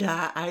 And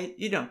I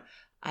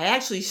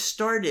actually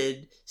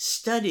started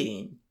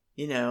studying,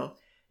 at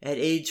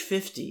age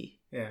 50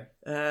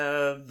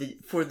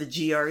 for the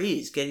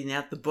GREs, getting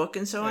out the book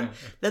and so on.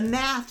 The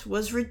math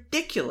was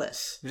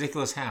ridiculous.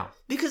 Ridiculous how?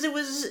 Because it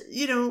was,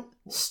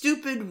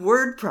 stupid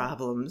word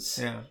problems,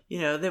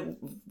 that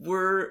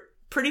were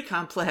pretty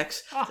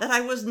complex that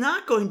I was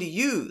not going to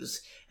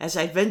use as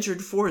I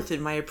ventured forth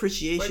in my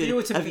appreciation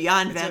of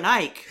Jan van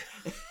Eyck.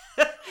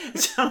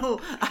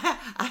 So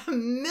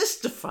I'm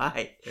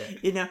mystified,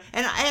 and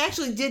I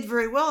actually did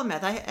very well in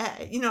math.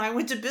 I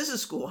went to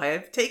business school. I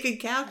have taken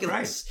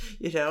calculus,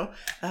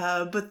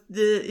 but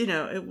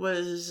it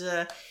was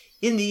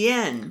in the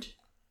end,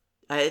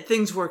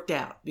 things worked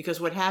out,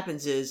 because what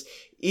happens is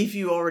if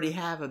you already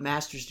have a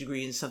master's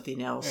degree in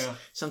something else,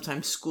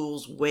 sometimes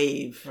schools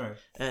waive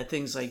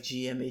things like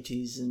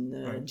GMATs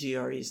and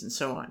GREs and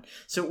so on.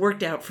 So it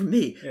worked out for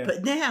me. Yeah.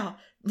 But now.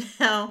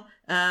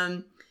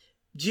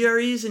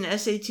 GREs and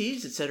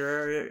SATs,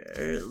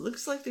 etc.,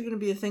 looks like they're going to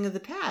be a thing of the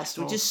past,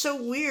 which is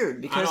so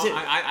weird because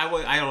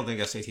I don't think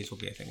SATs will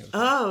be a thing of the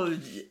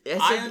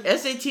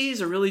past.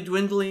 SATs are really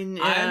dwindling.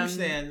 I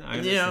understand.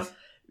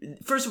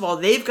 First of all,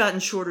 they've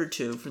gotten shorter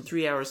too, from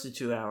 3 hours to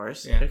 2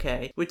 hours. Yeah.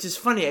 Okay, which is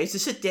funny. I used to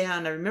sit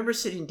down. I remember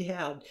sitting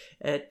down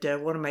at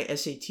one of my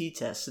SAT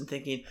tests and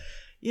thinking,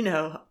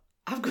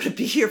 I'm going to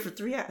be here for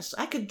 3 hours.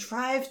 I could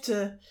drive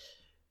to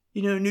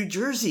New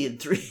Jersey in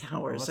 3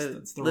 hours.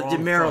 That's I lived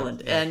in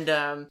Maryland.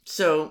 And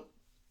so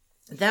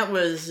that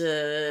was,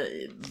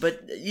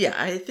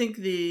 I think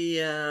the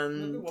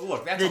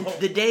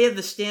day of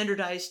the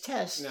standardized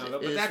test. No,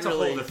 but that's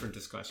really a whole different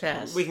discussion.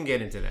 Passed. We can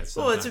get into that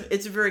sometime. Well,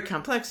 it's a very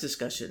complex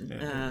discussion,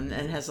 and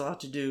has a lot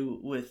to do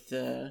with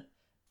a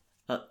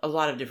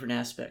lot of different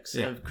aspects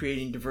of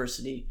creating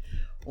diversity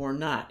or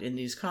not in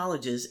these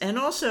colleges. And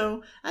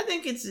also, I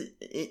think it's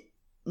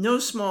no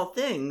small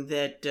thing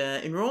that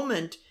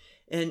enrollment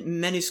in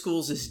many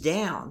schools is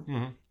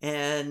down,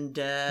 and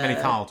many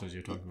colleges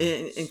you're talking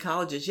about. In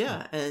colleges,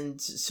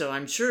 and so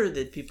I'm sure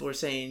that people are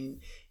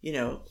saying,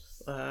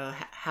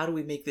 how do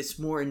we make this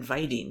more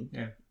inviting?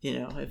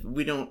 If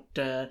we don't,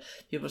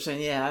 people are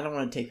saying, I don't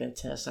want to take that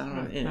test. I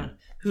don't want,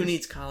 who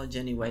needs college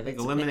anyway? I think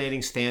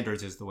eliminating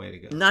standards is the way to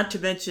go. Not to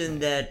mention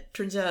that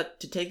turns out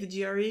to take the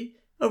GRE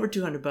over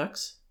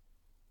 $200.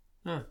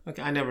 Oh,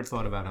 okay. I never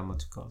thought about how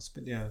much it costs,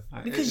 but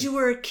because you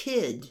were a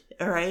kid,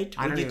 all right,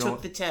 when you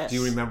took the test. Do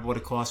you remember what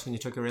it cost when you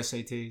took your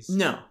SATs?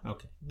 No.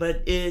 Okay.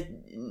 But it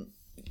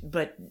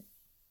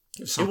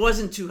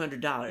wasn't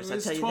 $200. I'll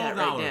tell you that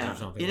right now. Or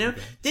something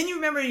Didn't you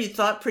remember you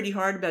thought pretty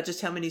hard about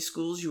just how many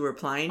schools you were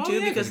applying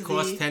to? Because it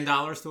cost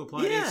 $10 to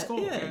apply to a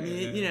school.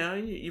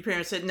 Your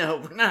parents said, no,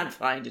 we're not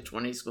applying to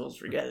 20 schools.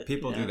 Forget it.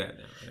 People do that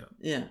now.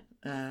 Yeah.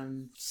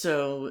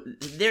 So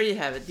there you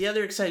have it. The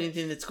other exciting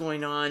thing that's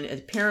going on,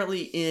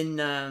 apparently in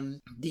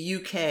the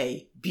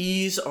UK,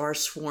 bees are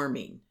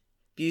swarming.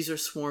 Bees are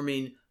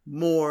swarming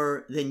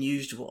more than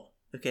usual.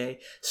 Okay.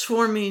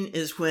 Swarming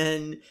is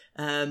when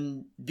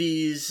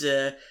bees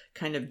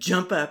kind of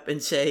jump up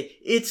and say,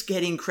 it's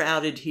getting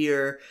crowded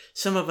here.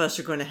 Some of us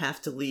are going to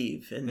have to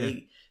leave.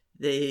 And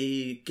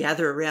they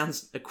gather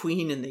around a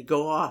queen and they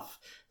go off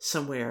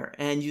somewhere,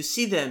 and you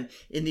see them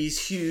in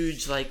these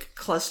huge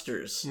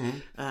clusters,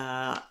 in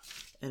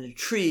a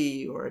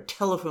tree or a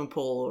telephone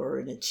pole or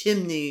in a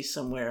chimney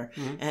somewhere.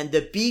 And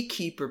the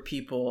beekeeper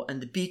people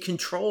and the bee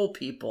control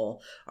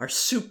people are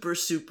super,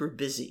 super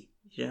busy,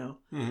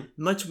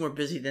 much more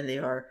busy than they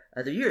are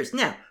other years.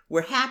 Now,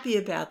 we're happy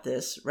about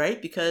this,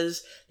 right?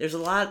 Because there's a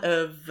lot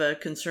of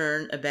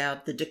concern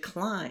about the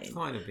decline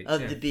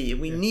of the bee.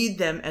 We need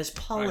them as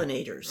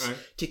pollinators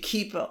to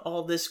keep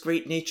all this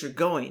great nature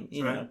going,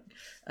 know.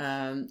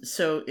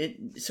 So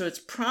it's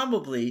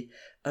probably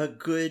a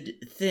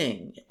good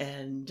thing.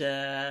 And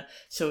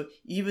so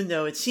even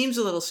though it seems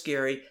a little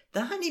scary,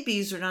 the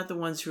honeybees are not the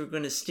ones who are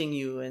going to sting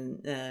you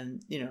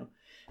and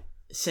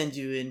send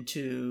you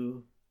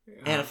into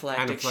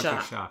anaphylactic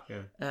shock.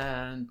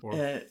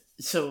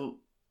 So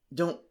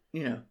don't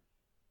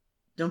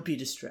be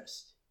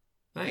distressed.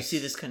 Nice. You see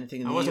this kind of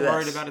thing in the US. I wasn't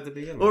worried about it at the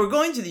beginning. Well, we're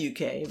going to the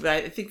UK, but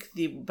I think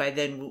by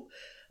then,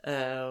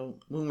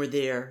 when we're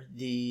there,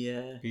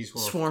 the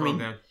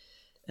swarming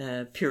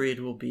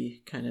period will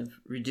be kind of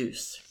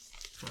reduced.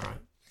 All right.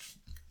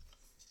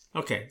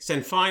 Okay. So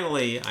then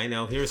finally, I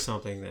know here's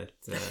something that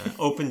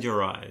opened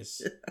your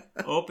eyes.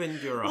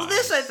 Opened your eyes. Well,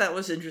 this I thought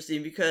was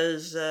interesting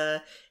because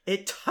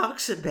it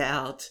talks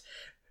about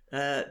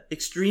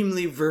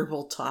extremely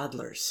verbal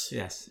toddlers.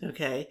 Yes.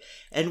 Okay.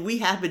 And we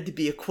happen to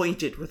be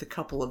acquainted with a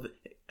couple of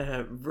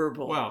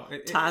verbal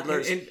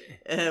toddlers.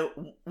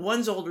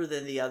 One's older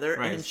than the other,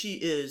 and she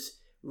is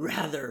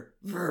rather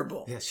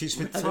verbal. Yes, she's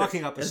been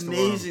talking up a storm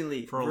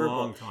amazingly for a verbal.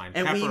 long time.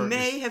 And we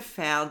may have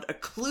found a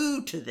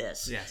clue to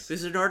this. Yes.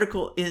 There's an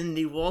article in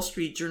the Wall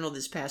Street Journal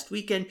this past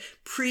weekend.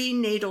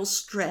 Prenatal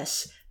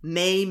stress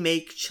may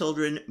make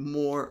children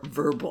more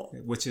verbal.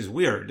 Which is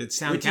weird. It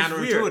sounds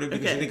counterintuitive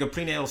because you think a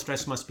prenatal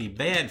stress must be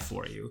bad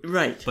for you.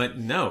 Right. But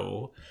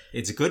no,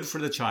 it's good for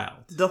the child.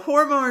 The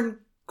hormone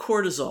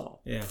cortisol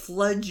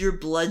floods your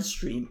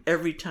bloodstream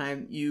every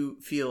time you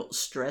feel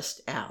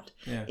stressed out,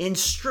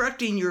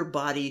 instructing your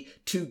body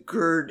to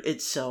gird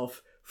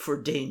itself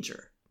for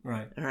danger.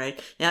 Right. All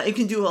right. Now, it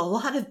can do a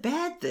lot of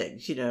bad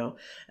things,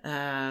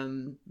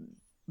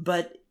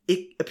 but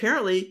it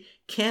apparently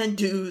can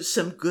do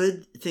some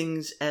good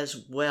things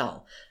as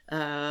well.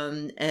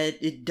 And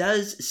it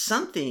does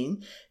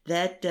something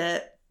that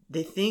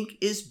they think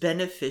is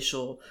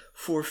beneficial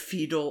for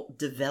fetal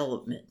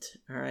development.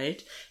 All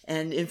right.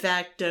 And in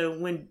fact,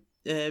 when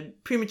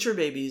premature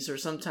babies are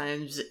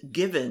sometimes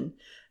given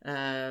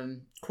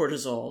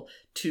cortisol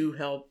to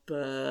help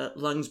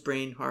lungs,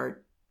 brain,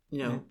 heart,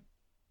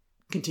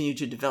 continue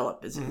to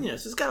develop. So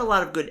it's got a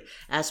lot of good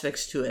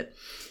aspects to it.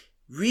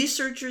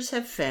 Researchers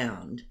have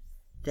found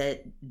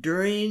that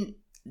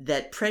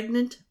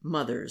pregnant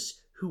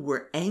mothers who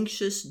were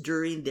anxious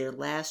during their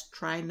last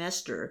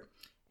trimester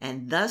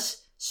and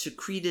thus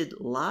secreted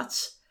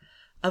lots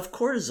of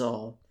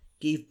cortisol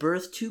gave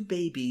birth to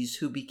babies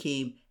who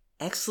became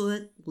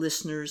excellent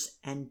listeners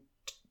and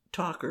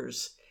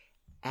talkers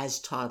as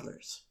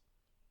toddlers.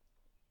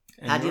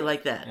 How do you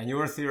like that? And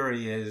your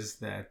theory is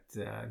that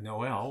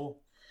Noelle,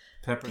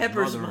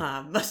 Pepper's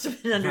mom must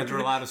have been under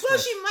a lot of stress. Well,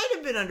 she might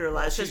have been under a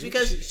lot of stress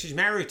because she's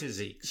married to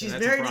Zeke. She's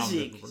married to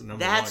Zeke.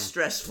 That's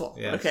stressful.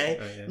 Yes. Okay.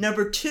 Yeah.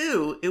 Number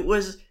 2, it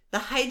was the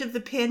height of the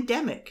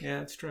pandemic. Yeah,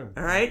 that's true.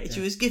 All right. Yeah. She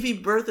was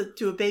giving birth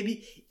to a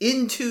baby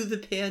into the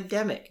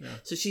pandemic. Yeah.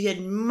 So she had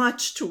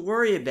much to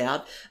worry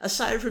about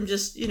aside from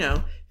just,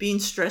 being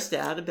stressed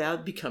out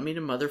about becoming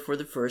a mother for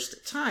the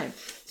first time.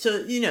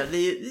 So,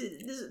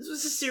 this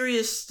was a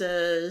serious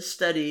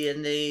study,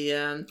 and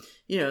they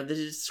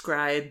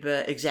describe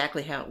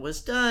exactly how it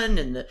was done,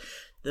 and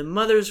the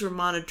mothers were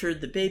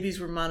monitored, the babies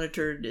were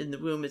monitored in the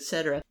womb,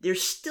 etc.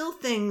 There's still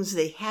things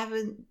they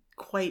haven't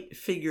quite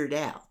figured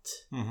out.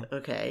 Mm-hmm.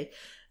 Okay.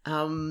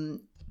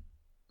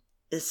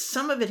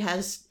 Some of it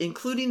has,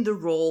 including the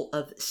role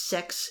of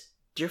sex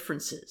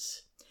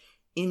differences.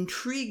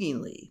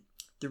 Intriguingly,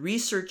 the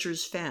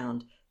researchers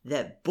found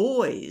that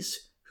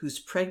boys whose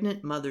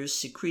pregnant mothers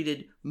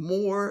secreted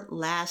more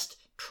last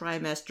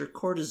trimester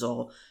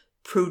cortisol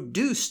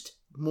produced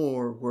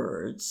more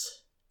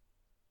words,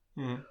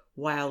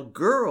 while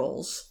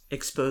girls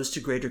exposed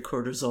to greater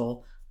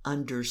cortisol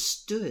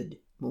understood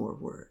more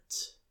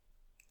words.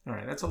 All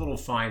right, that's a little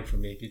fine for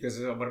me because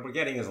what we're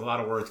getting is a lot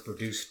of words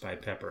produced by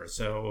Pepper.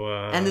 So,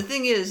 and the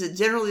thing is that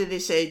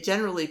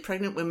generally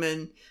pregnant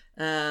women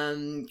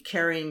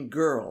carrying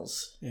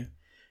girls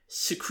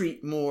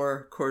secrete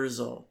more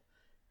cortisol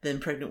than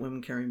pregnant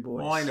women carrying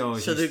boys. All I know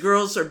is so the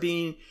girls are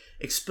being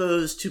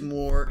exposed to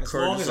more cortisol. As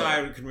long as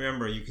I can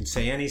remember, you can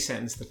say any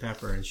sentence to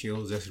Pepper and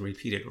she'll just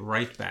repeat it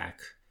right back.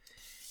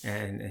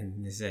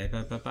 And say,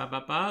 ba, ba, ba,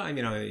 ba, ba.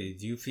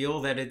 Do you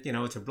feel that it's a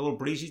little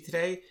breezy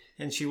today?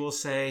 And she will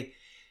say,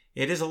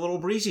 it is a little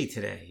breezy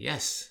today.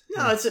 Yes.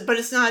 No, but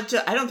it's not.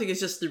 I don't think it's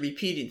just the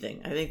repeating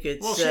thing. I think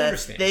it's she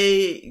understands.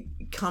 They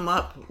come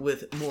up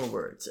with more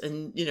words,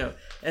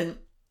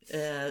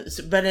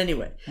 but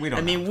anyway,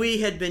 we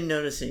had been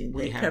noticing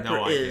that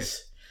Pepper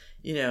is,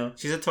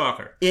 she's a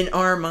talker in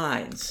our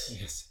minds.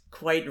 Yes,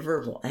 quite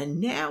verbal, and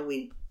now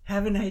we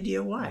have an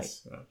idea why.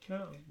 Yes.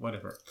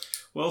 Whatever.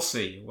 We'll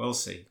see.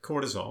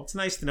 Cortisol. It's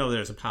nice to know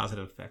there's a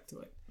positive effect to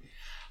it.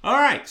 All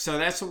right, so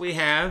that's what we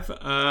have, and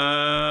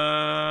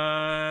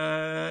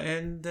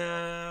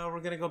we're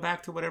going to go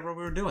back to whatever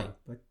we were doing.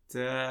 But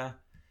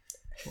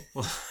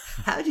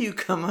how do you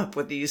come up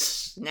with these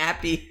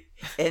snappy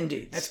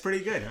endings? That's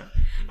pretty good, huh?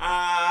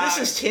 This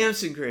is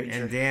Tamsen, Granger,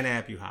 and Dan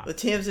Abuhoff. With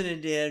Tamsen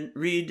and Dan,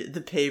 read the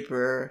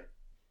paper.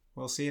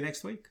 We'll see you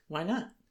next week. Why not?